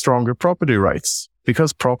 Because stronger property rights.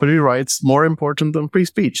 Because property rights more important than free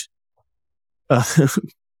speech.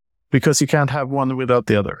 Because you can't have one without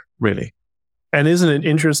the other, really. And isn't it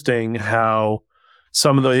interesting how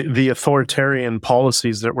some of the authoritarian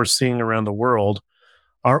policies that we're seeing around the world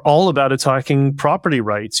are all about attacking property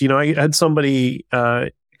rights? You know, I had somebody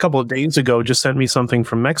a couple of days ago just sent me something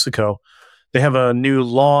from Mexico. They have a new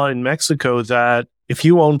law in Mexico that if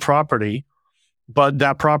you own property, but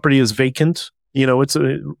that property is vacant, you know,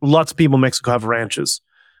 lots of people in Mexico have ranches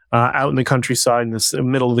out in the countryside, in the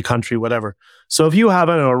middle of the country, whatever. So if you have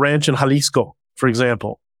a ranch in Jalisco, for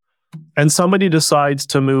example, and somebody decides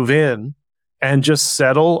to move in and just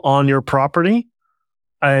settle on your property,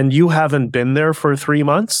 and you haven't been there for 3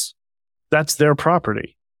 months, that's their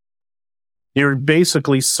property. You're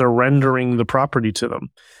basically surrendering the property to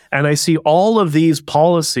them. And I see all of these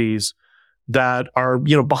policies that are,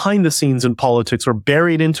 you know, behind the scenes in politics or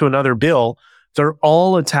buried into another bill. They're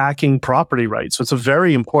all attacking property rights. So it's a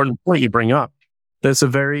very important point you bring up. There's a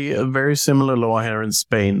very similar law here in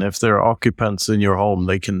Spain. If there are occupants in your home,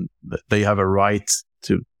 they have a right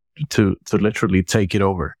to literally take it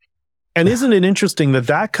over. And isn't it interesting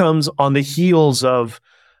that comes on the heels of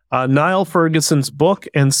Niall Ferguson's book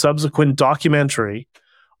and subsequent documentary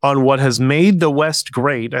on what has made the West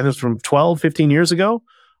great, and it's from 12, 15 years ago,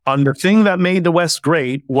 on the thing that made the West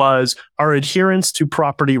great was our adherence to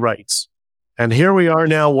property rights. And here we are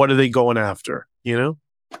now, what are they going after, you know?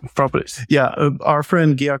 Property. Yeah, our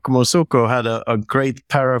friend Giacomo Zucco had a great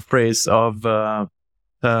paraphrase of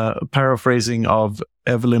paraphrasing of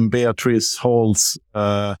Evelyn Beatrice Hall's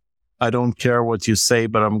I don't care what you say,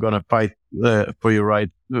 but I'm going to fight for your right,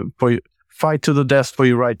 fight to the death for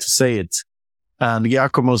your right to say it. And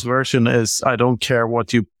Giacomo's version is, I don't care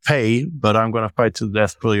what you pay, but I'm going to fight to the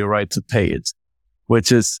death for your right to pay it,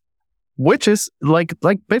 which is like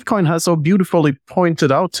Bitcoin has so beautifully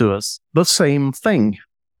pointed out to us, the same thing.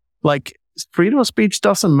 Like, freedom of speech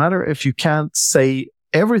doesn't matter if you can't say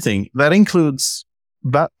everything. That includes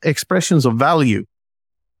expressions of value.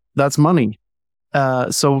 That's money.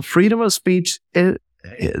 So freedom of speech, it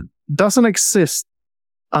doesn't exist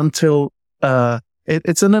until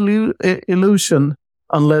it's an illusion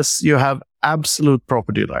unless you have absolute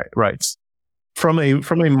property rights. From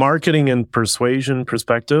a marketing and persuasion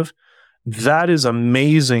perspective, that is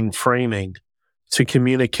amazing framing to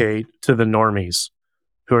communicate to the normies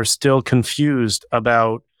who are still confused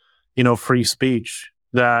about, you know, free speech,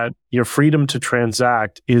 that your freedom to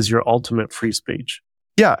transact is your ultimate free speech.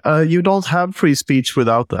 Yeah, you don't have free speech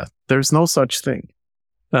without that. There's no such thing.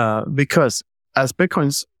 Because as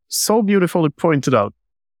Bitcoin's so beautifully pointed out,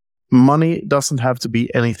 money doesn't have to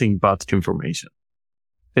be anything but information.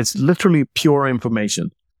 It's literally pure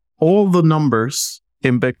information. All the numbers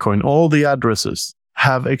in Bitcoin, all the addresses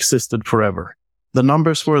have existed forever. The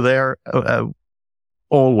numbers were there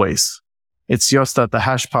always. It's just that the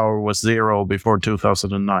hash power was 0 before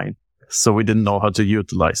 2009, so we didn't know how to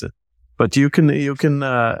utilize it. But you can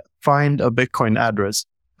find a Bitcoin address,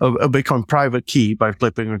 a Bitcoin private key by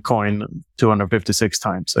flipping a coin 256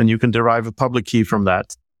 times, and you can derive a public key from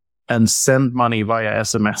that and send money via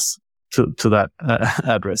SMS to that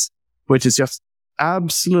address, which is just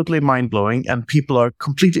absolutely mind-blowing, and people are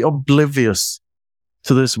completely oblivious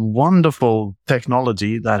to this wonderful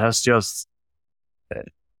technology that has just,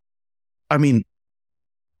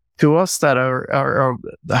 to us that are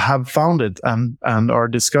have found it and are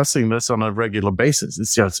discussing this on a regular basis,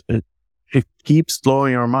 it's just it keeps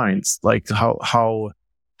blowing our minds, like how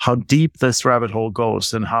deep this rabbit hole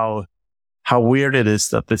goes, and how weird it is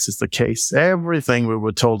that this is the case. Everything we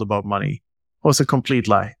were told about money was a complete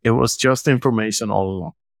lie. It was just information all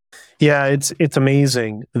along. Yeah, it's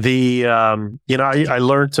amazing. I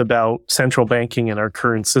learned about central banking in our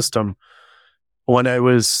current system when I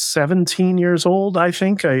was 17 years old. I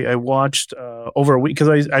think I watched over a week,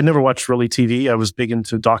 because I never watched really TV. I was big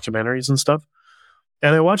into documentaries and stuff,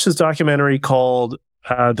 and I watched this documentary called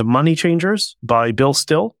 "The Money Changers" by Bill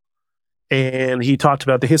Still, and he talked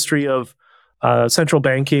about the history of central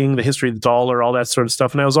banking, the history of the dollar, all that sort of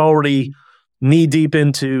stuff. And I was already knee deep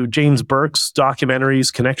into James Burke's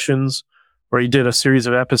documentaries, Connections, where he did a series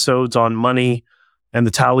of episodes on money and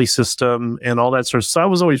the tally system and all that sort of stuff. So I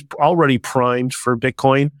was always already primed for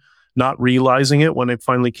Bitcoin, not realizing it when it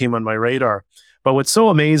finally came on my radar. But what's so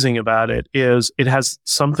amazing about it is it has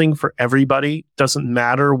something for everybody. Doesn't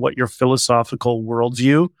matter what your philosophical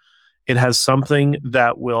worldview. It has something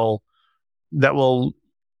that will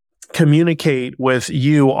communicate with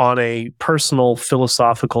you on a personal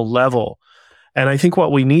philosophical level. And I think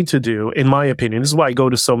what we need to do, in my opinion, this is why I go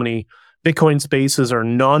to so many Bitcoin spaces or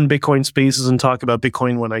non-Bitcoin spaces and talk about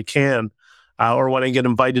Bitcoin when I can, or when I get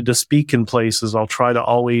invited to speak in places, I'll try to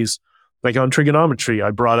always, like on trigonometry,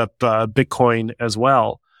 I brought up Bitcoin as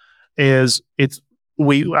well. I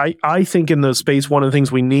think in the space, one of the things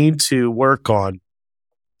we need to work on,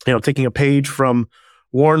 taking a page from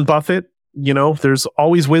Warren Buffett, there's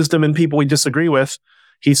always wisdom in people we disagree with.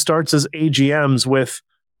 He starts his AGMs with,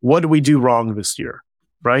 what did we do wrong this year?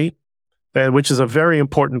 Right? Which is a very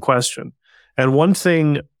important question. And one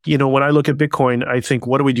thing, when I look at Bitcoin, I think,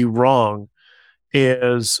 what do we do wrong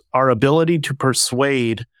is our ability to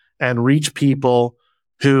persuade and reach people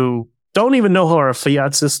who don't even know how our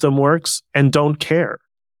fiat system works and don't care.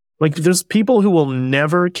 Like, there's people who will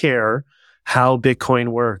never care how Bitcoin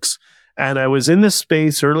works. And I was in this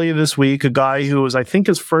space earlier this week, a guy who was, I think,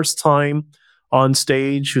 his first time on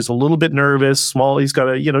stage, who's a little bit nervous, small. He's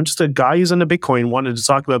got just a guy who's into Bitcoin, wanted to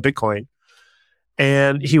talk about Bitcoin.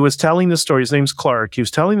 And he was telling the story. His name's Clark. He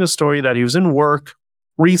was telling the story that he was in work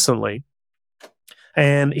recently,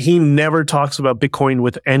 and he never talks about Bitcoin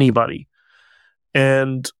with anybody.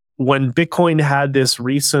 And when Bitcoin had this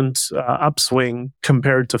recent upswing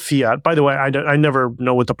compared to fiat, by the way, I never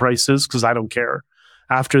know what the price is because I don't care.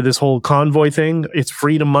 After this whole Convoy thing, it's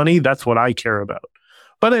freedom money. That's what I care about.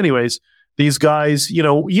 But anyways, these guys, you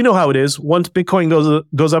know how it is. Once Bitcoin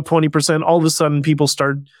goes up 20%, all of a sudden people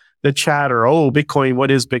start the chatter. Oh, Bitcoin,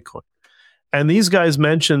 what is Bitcoin? And these guys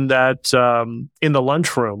mentioned that in the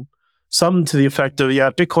lunchroom, something to the effect of,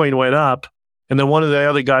 yeah, Bitcoin went up. And then one of the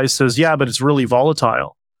other guys says, yeah, but it's really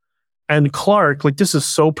volatile. And Clark, this is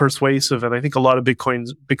so persuasive, and I think a lot of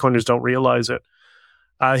Bitcoiners don't realize it.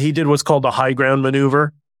 He did what's called the high ground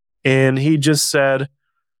maneuver. And he just said,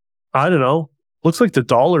 I don't know, looks like the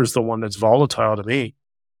dollar is the one that's volatile to me.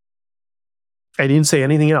 I didn't say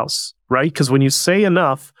anything else, right? Because when you say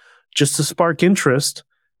enough just to spark interest,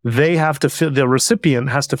 the recipient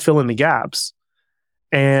has to fill in the gaps.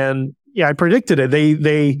 And yeah, I predicted it.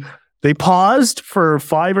 They paused for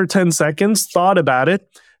 5 or 10 seconds, thought about it.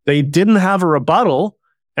 They didn't have a rebuttal.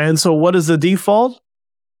 And so what is the default?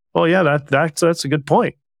 Well, yeah, that's a good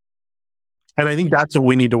point. And I think that's what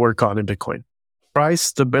we need to work on in Bitcoin. Price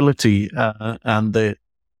stability and the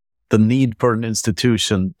need for an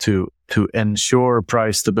institution to ensure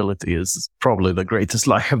price stability is probably the greatest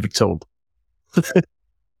lie ever told.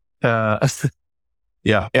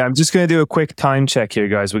 Yeah, I'm just going to do a quick time check here,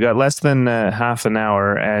 guys. We got less than half an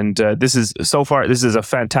hour, and this is a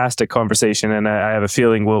fantastic conversation, and I have a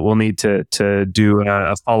feeling we'll need to do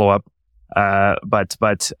a follow up. But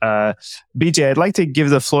BJ, I'd like to give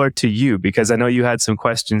the floor to you because I know you had some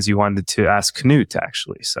questions you wanted to ask Knut,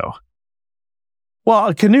 actually. So,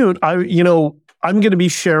 well, Knut, I'm going to be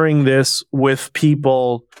sharing this with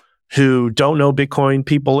people who don't know Bitcoin,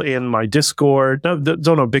 people in my Discord, don't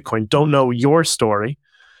know Bitcoin, don't know your story.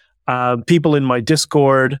 people in my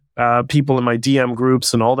Discord, people in my DM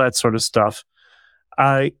groups, and all that sort of stuff.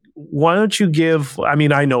 Why don't you give? I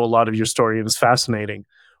mean, I know a lot of your story and it's fascinating,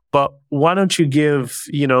 but why don't you give,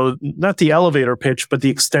 not the elevator pitch, but the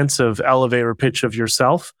extensive elevator pitch of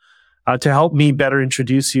yourself to help me better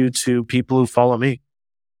introduce you to people who follow me?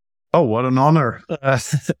 Oh, what an honor.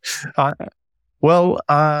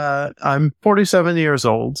 I'm 47 years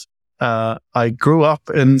old. I grew up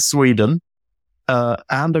in Sweden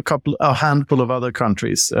and a handful of other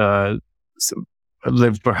countries. So I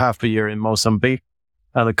lived for half a year in Mozambique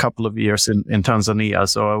and a couple of years in Tanzania.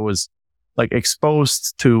 So I was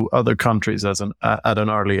exposed to other countries at an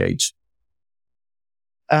early age.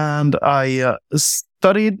 And I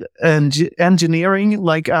studied engineering.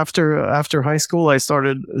 After high school, I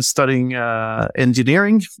started studying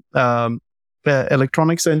engineering,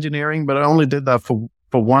 electronics engineering, but I only did that for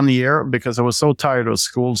 1 year because I was so tired of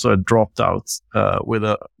school. So I dropped out with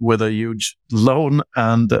a huge loan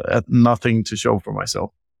and nothing to show for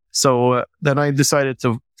myself. So then I decided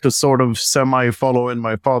to sort of semi-follow in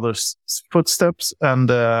my father's footsteps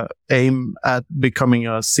and aim at becoming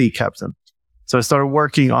a sea captain. So I started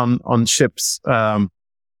working on ships. My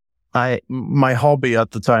hobby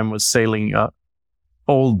at the time was sailing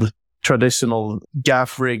old traditional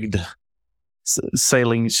gaff-rigged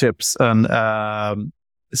sailing ships, and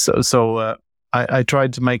so I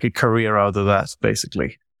tried to make a career out of that,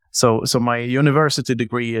 basically. So my university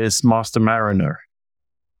degree is Master Mariner.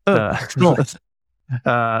 And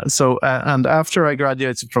after I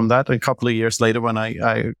graduated from that, a couple of years later, when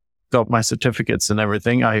I got my certificates and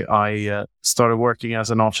everything, I started working as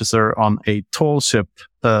an officer on a tall ship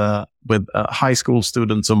with high school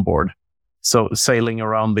students on board. So sailing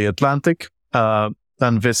around the Atlantic and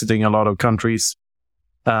visiting a lot of countries.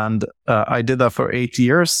 And I did that for 8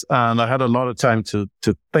 years, and I had a lot of time to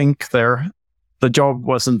think there. The job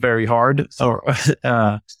wasn't very hard, so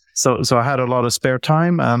I had a lot of spare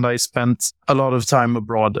time, and I spent a lot of time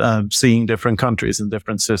abroad, seeing different countries and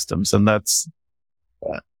different systems. And that's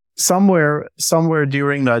somewhere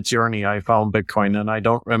during that journey, I found Bitcoin, and I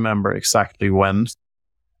don't remember exactly when.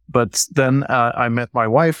 But then I met my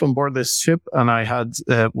wife on board this ship, and I had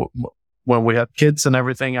when we had kids and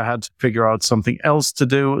everything, I had to figure out something else to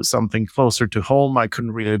do, something closer to home. I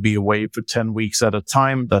couldn't really be away for 10 weeks at a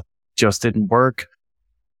time. That just didn't work.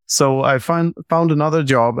 So I found another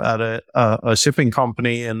job at a shipping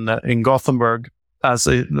company in Gothenburg as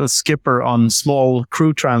a skipper on small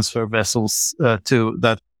crew transfer vessels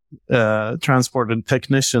that transported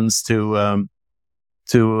technicians to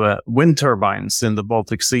wind turbines in the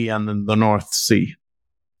Baltic Sea and in the North Sea.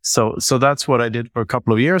 So that's what I did for a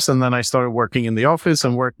couple of years, and then I started working in the office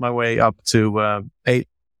and worked my way up to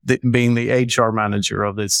being the HR manager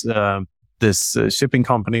of this shipping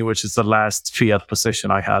company, which is the last fiat position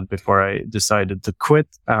I had before I decided to quit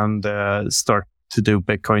and start to do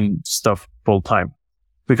Bitcoin stuff full time.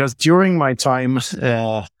 Because during my time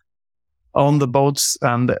on the boats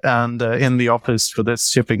and in the office for this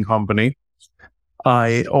shipping company,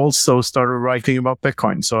 I also started writing about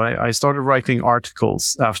Bitcoin. So I started writing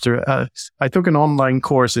articles after I took an online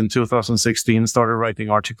course in 2016, started writing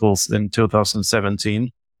articles in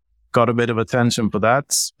 2017, got a bit of attention for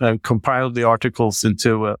that, compiled the articles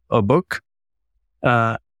into a book,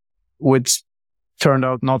 which turned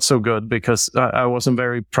out not so good because I wasn't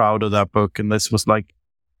very proud of that book. And this was like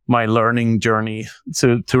my learning journey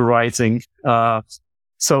to writing.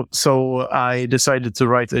 So I decided to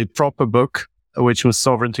write a proper book, which was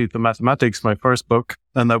Sovereignty Through Mathematics, my first book.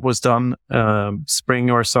 And that was done spring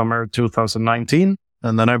or summer 2019.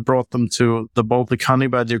 And then I brought them to the Baltic Honey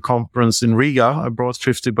Badger Conference in Riga. I brought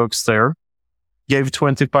 50 books there, gave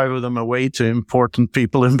 25 of them away to important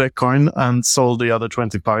people in Bitcoin, and sold the other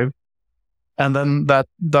 25. And then that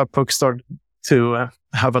book started to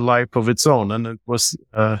have a life of its own. And it was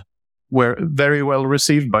very well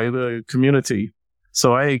received by the community.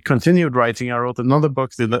 So I continued writing. I wrote another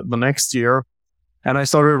book the next year. And I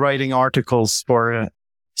started writing articles for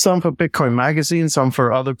some for Bitcoin Magazine, some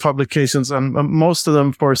for other publications, and most of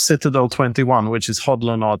them for Citadel 21, which is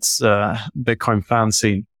Hodlonaut's Bitcoin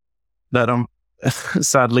fanzine that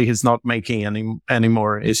sadly he's not making any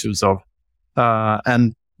more issues of.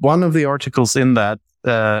 And one of the articles in that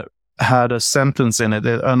had a sentence in it,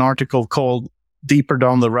 an article called Deeper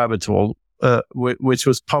Down the Rabbit Hole, which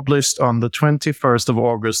was published on the 21st of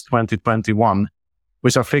August, 2021.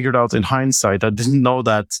 Which I figured out in hindsight. I didn't know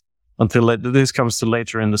that until this comes to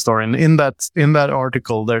later in the story. And in that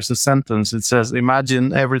article, there's a sentence. It says,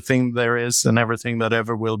 "Imagine everything there is and everything that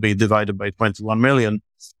ever will be divided by 21 million,"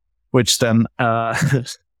 which then,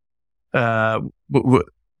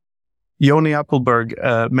 Joni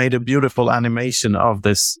Appelberg made a beautiful animation of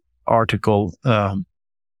this article, and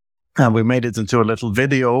we made it into a little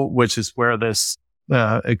video, which is where this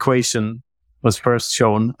equation was first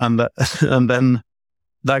shown, and and then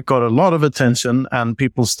that got a lot of attention, and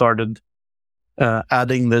people started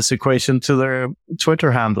adding this equation to their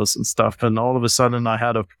Twitter handles and stuff. And all of a sudden, I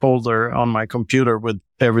had a folder on my computer with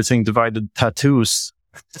everything divided tattoos.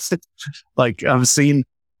 Like I've seen,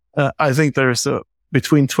 I think there's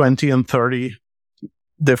between 20 and 30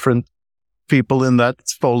 different people in that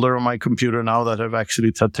folder on my computer now that have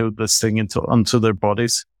actually tattooed this thing onto their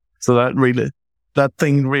bodies. So that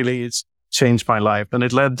thing really changed my life. And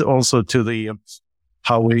it led also to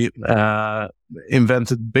how we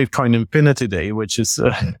invented Bitcoin Infinity Day, which is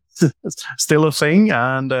still a thing.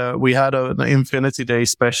 And we had an Infinity Day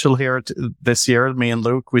special here this year, me and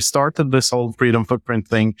Luke. We started this whole Freedom Footprint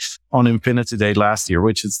thing on Infinity Day last year,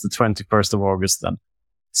 which is the 21st of August then.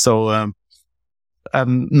 So,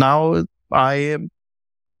 and now I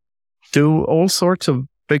do all sorts of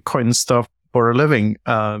Bitcoin stuff for a living,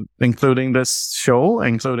 including this show,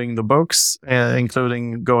 including the books,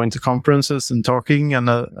 including going to conferences and talking and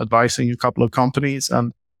advising a couple of companies,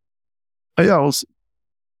 and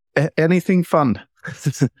anything fun.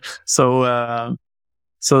 So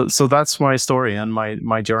that's my story and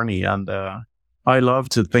my journey. And I love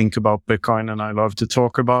to think about Bitcoin, and I love to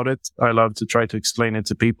talk about it. I love to try to explain it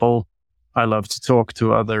to people. I love to talk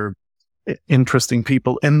to other interesting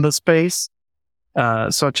people in the space,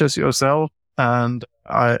 such as yourself. And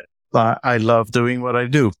I love doing what I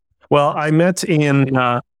do. Well, I met in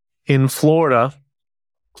Florida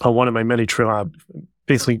on one of my many trips.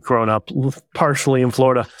 Basically grown up partially in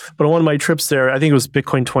Florida, but on one of my trips there, I think it was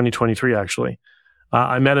Bitcoin 2023 actually.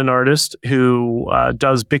 I met an artist who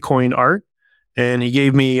does Bitcoin art, and he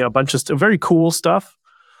gave me a bunch of very cool stuff.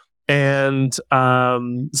 And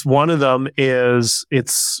one of them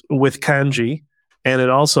it's with kanji. And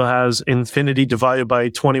it also has infinity divided by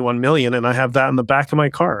 21 million. And I have that in the back of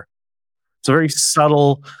my car. It's a very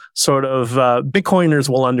subtle sort of, Bitcoiners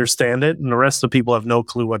will understand it. And the rest of the people have no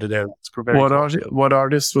clue what it is. What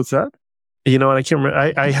artist was that? You know what? I can't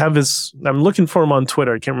remember. I have I'm looking for him on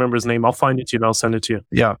Twitter. I can't remember his name. I'll find it to you and I'll send it to you.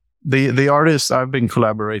 Yeah. The artist I've been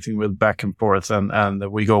collaborating with back and forth, and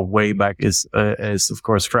we go way back is of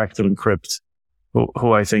course Fractal Encrypt,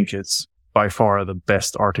 who I think is by far the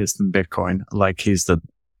best artist in Bitcoin. Like he's the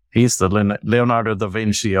Leonardo da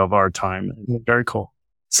Vinci of our time. Very cool.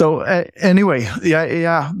 So anyway,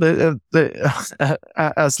 yeah.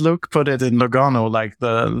 As Luke put it in Lugano, like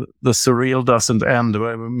the surreal doesn't end.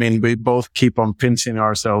 I mean, we both keep on pinching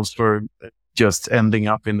ourselves for just ending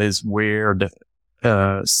up in this weird,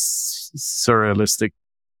 surrealistic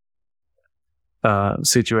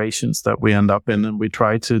situations that we end up in, and we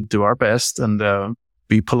try to do our best and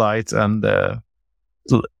be polite and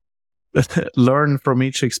learn from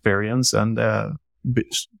each experience, and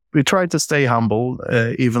we try to stay humble,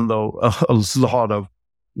 even though a lot of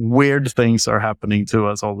weird things are happening to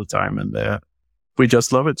us all the time, and we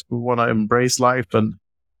just love it. We want to embrace life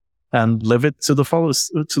and live it to the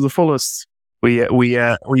fullest. We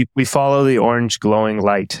follow the orange glowing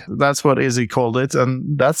light. That's what Izzy called it,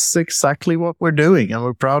 and that's exactly what we're doing, and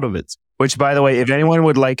we're proud of it. Which, by the way, if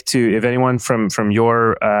anyone from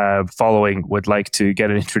your following would like to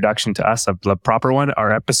get an introduction to us, a proper one,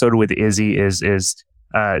 our episode with Izzy is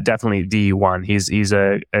definitely the one. He's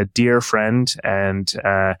a dear friend, and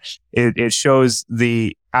it shows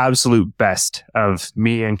the absolute best of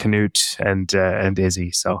me and Knut and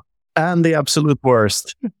Izzy. So, and the absolute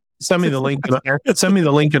worst. Send me the link. Send me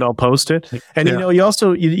the link, and I'll post it. And you know, you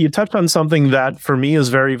also you touched on something that for me is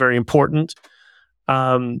very, very important.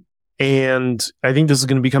 And I think this is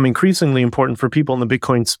going to become increasingly important for people in the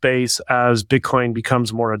Bitcoin space as Bitcoin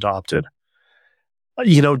becomes more adopted.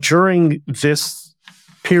 You know, during this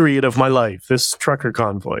period of my life, this trucker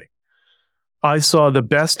convoy, I saw the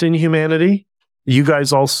best in humanity. You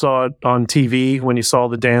guys all saw it on TV when you saw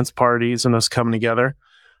the dance parties and us coming together.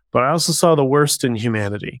 But I also saw the worst in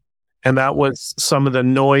humanity. And that was some of the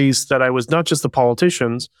noise that I was, not just the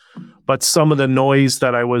politicians, but some of the noise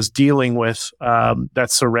that I was dealing with that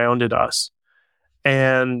surrounded us.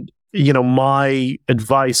 And, you know, my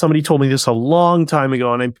advice, somebody told me this a long time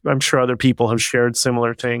ago, and I'm sure other people have shared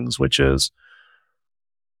similar things, which is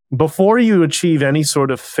before you achieve any sort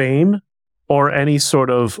of fame or any sort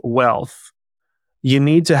of wealth, you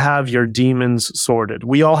need to have your demons sorted.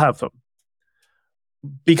 We all have them.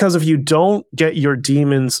 Because if you don't get your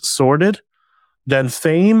demons sorted, then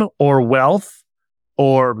fame or wealth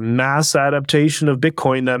or mass adaptation of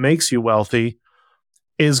Bitcoin that makes you wealthy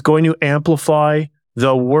is going to amplify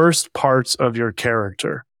the worst parts of your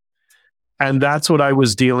character. And that's what I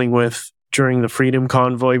was dealing with during the Freedom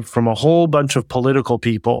Convoy from a whole bunch of political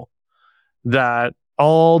people, that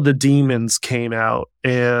all the demons came out.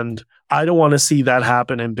 And I don't want to see that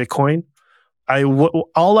happen in Bitcoin.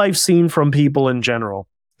 All I've seen from people in general,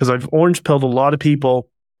 because I've orange pilled a lot of people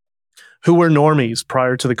who were normies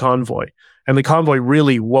prior to the convoy, and the convoy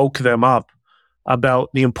really woke them up about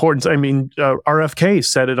the importance. I mean, RFK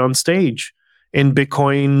said it on stage in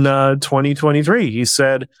Bitcoin 2023. He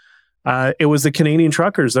said, it was the Canadian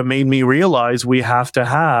truckers that made me realize we have to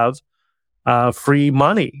have free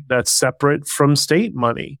money that's separate from state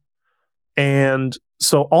money. And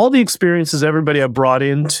so all the experiences everybody have brought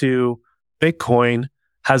into Bitcoin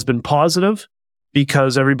has been positive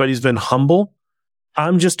because everybody's been humble.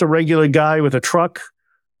 I'm just a regular guy with a truck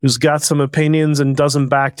who's got some opinions and doesn't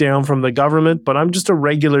back down from the government, but I'm just a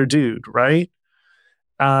regular dude, right?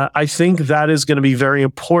 I think that is going to be very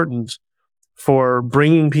important for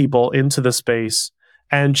bringing people into the space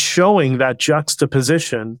and showing that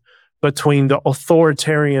juxtaposition between the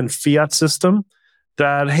authoritarian fiat system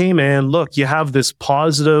that, hey man, look, you have this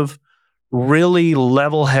positive, really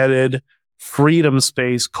level-headed freedom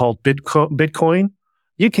space called Bitcoin.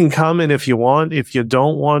 You can come in if you want. If you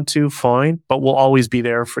don't want to, fine, but we'll always be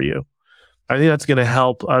there for you. I think that's going to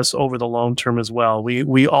help us over the long term as well.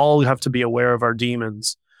 We all have to be aware of our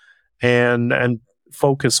demons and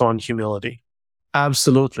focus on humility.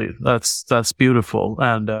 Absolutely. That's beautiful.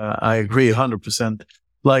 And I agree 100%.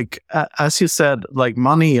 Like, as you said, like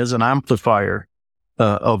money is an amplifier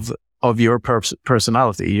of your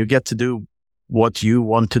personality. You get to do what you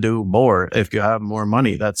want to do more if you have more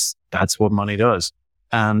money. That's what money does.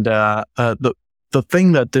 And the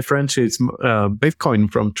thing that differentiates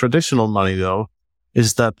Bitcoin from traditional money, though,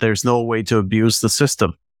 is that there's no way to abuse the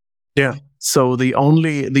system. Yeah. So the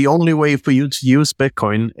only way for you to use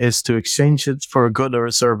Bitcoin is to exchange it for a good or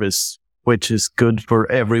a service, which is good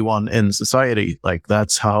for everyone in society. Like,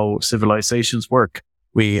 that's how civilizations work.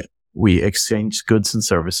 We exchange goods and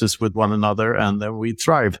services with one another, and then we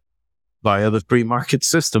thrive via the free market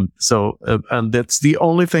system. So, and that's the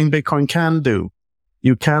only thing Bitcoin can do.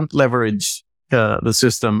 You can't leverage the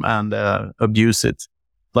system and abuse it.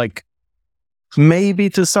 Like, maybe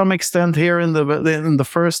to some extent here in the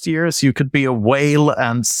first years, you could be a whale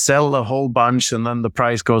and sell a whole bunch, and then the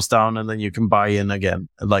price goes down, and then you can buy in again.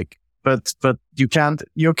 Like, but you can't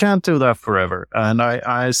do that forever. And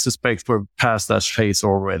I suspect we're past that phase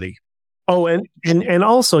already. Oh, and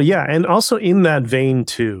also, yeah, and also in that vein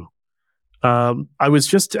too. I was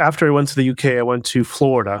just, after I went to the UK, I went to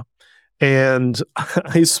Florida, and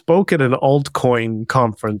I spoke at an altcoin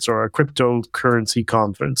conference or a cryptocurrency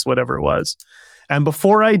conference, whatever it was. And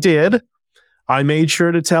before I did, I made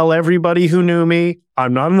sure to tell everybody who knew me,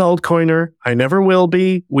 I'm not an altcoiner. I never will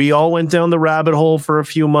be. We all went down the rabbit hole for a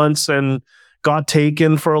few months and got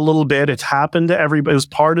taken for a little bit. It happened to everybody. It was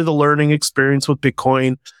part of the learning experience with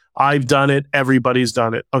Bitcoin. I've done it. Everybody's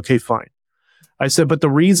done it. Okay, fine. I said, but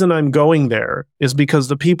the reason I'm going there is because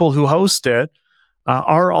the people who host it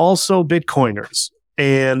are also Bitcoiners.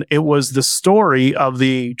 And it was the story of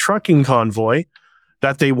the trucking convoy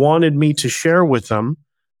that they wanted me to share with them,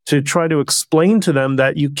 to try to explain to them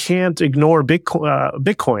that you can't ignore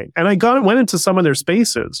Bitcoin. And I went into some of their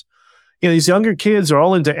spaces. You know, these younger kids are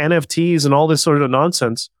all into NFTs and all this sort of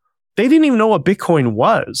nonsense. They didn't even know what Bitcoin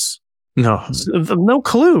was. No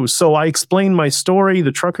clue. So I explained my story,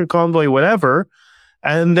 the trucker convoy, whatever.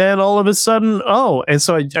 And then all of a sudden, and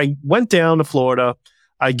so I went down to Florida.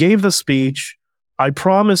 I gave the speech. I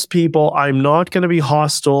promised people I'm not going to be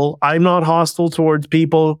hostile. I'm not hostile towards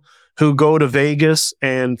people who go to Vegas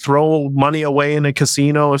and throw money away in a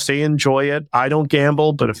casino if they enjoy it. I don't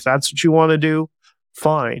gamble, but if that's what you want to do,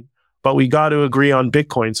 fine. But we got to agree on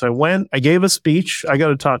Bitcoin. So I gave a speech. I got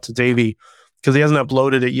to talk to Davey because he hasn't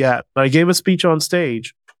uploaded it yet. But I gave a speech on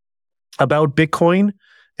stage about Bitcoin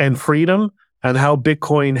and freedom and how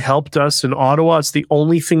Bitcoin helped us in Ottawa. It's the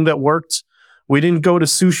only thing that worked. We didn't go to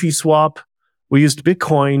Sushi Swap. We used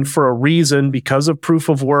Bitcoin for a reason because of proof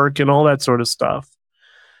of work and all that sort of stuff.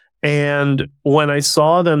 And when I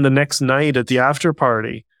saw them the next night at the after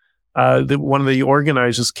party, one of the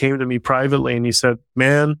organizers came to me privately and he said,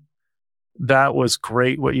 man, that was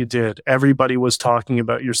great what you did. Everybody was talking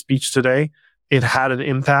about your speech today. It had an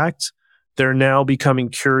impact. They're now becoming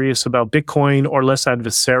curious about Bitcoin or less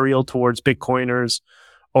adversarial towards Bitcoiners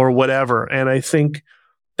or whatever. And I think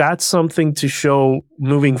that's something to show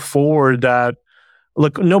moving forward that,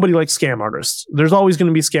 look, nobody likes scam artists. There's always going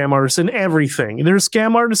to be scam artists in everything. And there's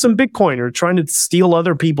scam artists in Bitcoin who are trying to steal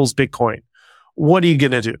other people's Bitcoin. What are you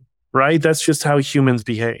going to do, right? That's just how humans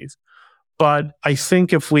behave. But I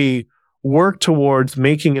think if we work towards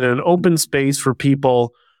making it an open space for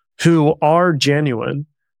people who are genuine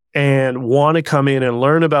and want to come in and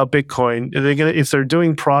learn about Bitcoin. If they're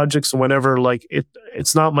doing projects and whatever, like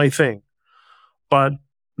it's not my thing. But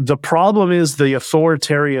the problem is the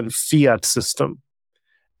authoritarian fiat system.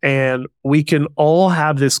 And we can all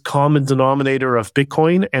have this common denominator of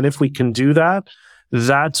Bitcoin. And if we can do that,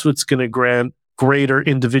 that's what's going to grant greater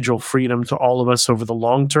individual freedom to all of us over the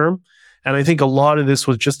long term. And I think a lot of this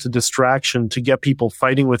was just a distraction to get people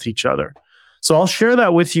fighting with each other. So I'll share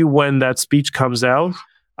that with you when that speech comes out.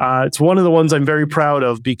 It's one of the ones I'm very proud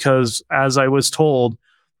of because, as I was told,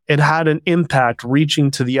 it had an impact reaching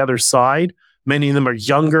to the other side. Many of them are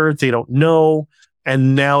younger, they don't know,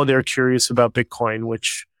 and now they're curious about Bitcoin,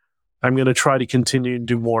 which I'm going to try to continue to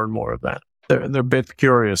do more and more of that. They're a bit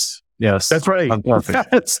curious. Yes. That's right.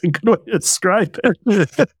 That's a good way to describe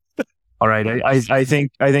it. All right. I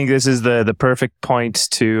think this is the perfect point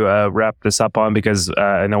to wrap this up on, because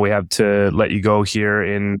I know we have to let you go here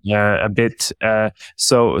in a bit.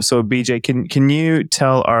 So BJ, can you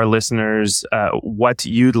tell our listeners what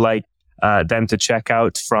you'd like them to check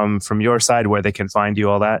out from your side, where they can find you,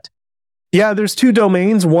 all that? Yeah, there's 2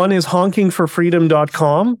 domains. One is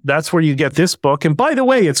honkingforfreedom.com. That's where you get this book. And by the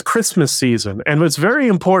way, it's Christmas season. And what's very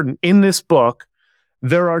important in this book,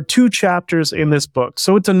 there are 2 chapters in this book.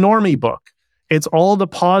 So it's a normie book. It's all the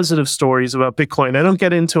positive stories about Bitcoin. I don't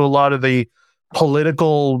get into a lot of the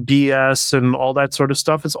political BS and all that sort of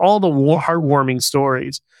stuff. It's all the heartwarming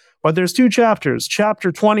stories. But there's 2 chapters.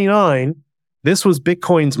 Chapter 29, this was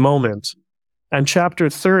Bitcoin's moment. And chapter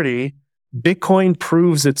 30, Bitcoin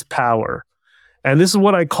proves its power. And this is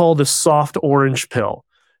what I call the soft orange pill.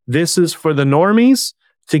 This is for the normies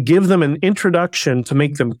to give them an introduction to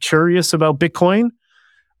make them curious about Bitcoin.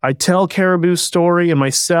 I tell Caribou's story and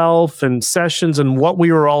myself and Sessions and what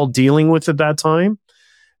we were all dealing with at that time.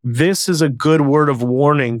 This is a good word of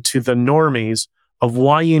warning to the normies of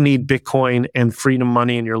why you need Bitcoin and freedom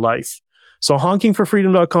money in your life. So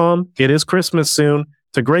honkingforfreedom.com. It is Christmas soon.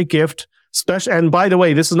 It's a great gift. And by the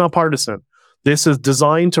way, this is not partisan. This is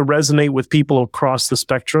designed to resonate with people across the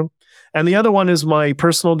spectrum. And the other one is my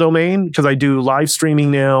personal domain, because I do live streaming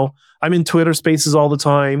now. I'm in Twitter Spaces all the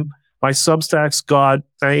time. My Substack's got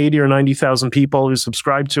 80 or 90,000 people who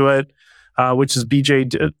subscribe to it, which is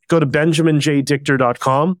go to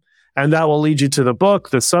benjaminjdichter.com, and that will lead you to the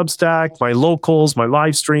book, the Substack, my locals, my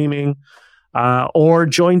live streaming, or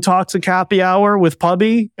join Toxic Happy Hour with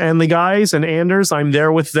Pubby and the guys and Anders. I'm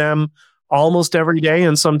there with them almost every day,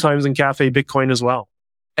 and sometimes in Cafe Bitcoin as well.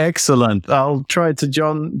 Excellent. I'll try to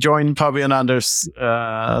join Pubby and Anders,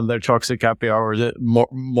 their Toxic Happy Hour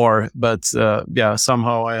more. But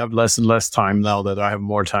somehow I have less and less time now that I have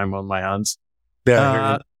more time on my hands.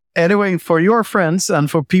 Anyway, for your friends and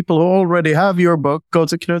for people who already have your book, go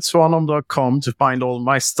to knutsvanholm.com to find all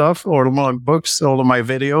my stuff, all of my books, all of my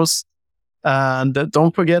videos. And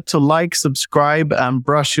don't forget to like, subscribe, and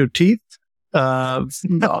brush your teeth. And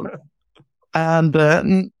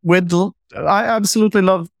I absolutely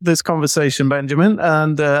love this conversation, Benjamin,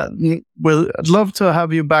 and we'll love to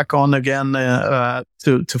have you back on again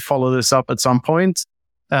to follow this up at some point.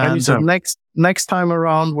 And next time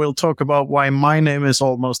around, we'll talk about why my name is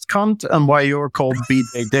almost Cunt and why you're called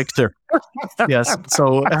BJ Dichter. Yes,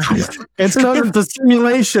 so it's not the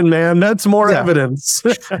simulation, man. That's more evidence.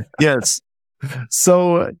 Yes.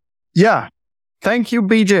 So yeah. Thank you,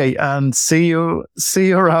 BJ, and see you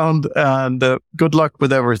around, and good luck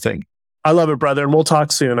with everything. I love it, brother, and we'll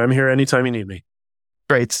talk soon. I'm here anytime you need me.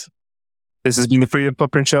 Great. This has been the Freedom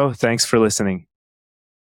Footprint Show. Thanks for listening.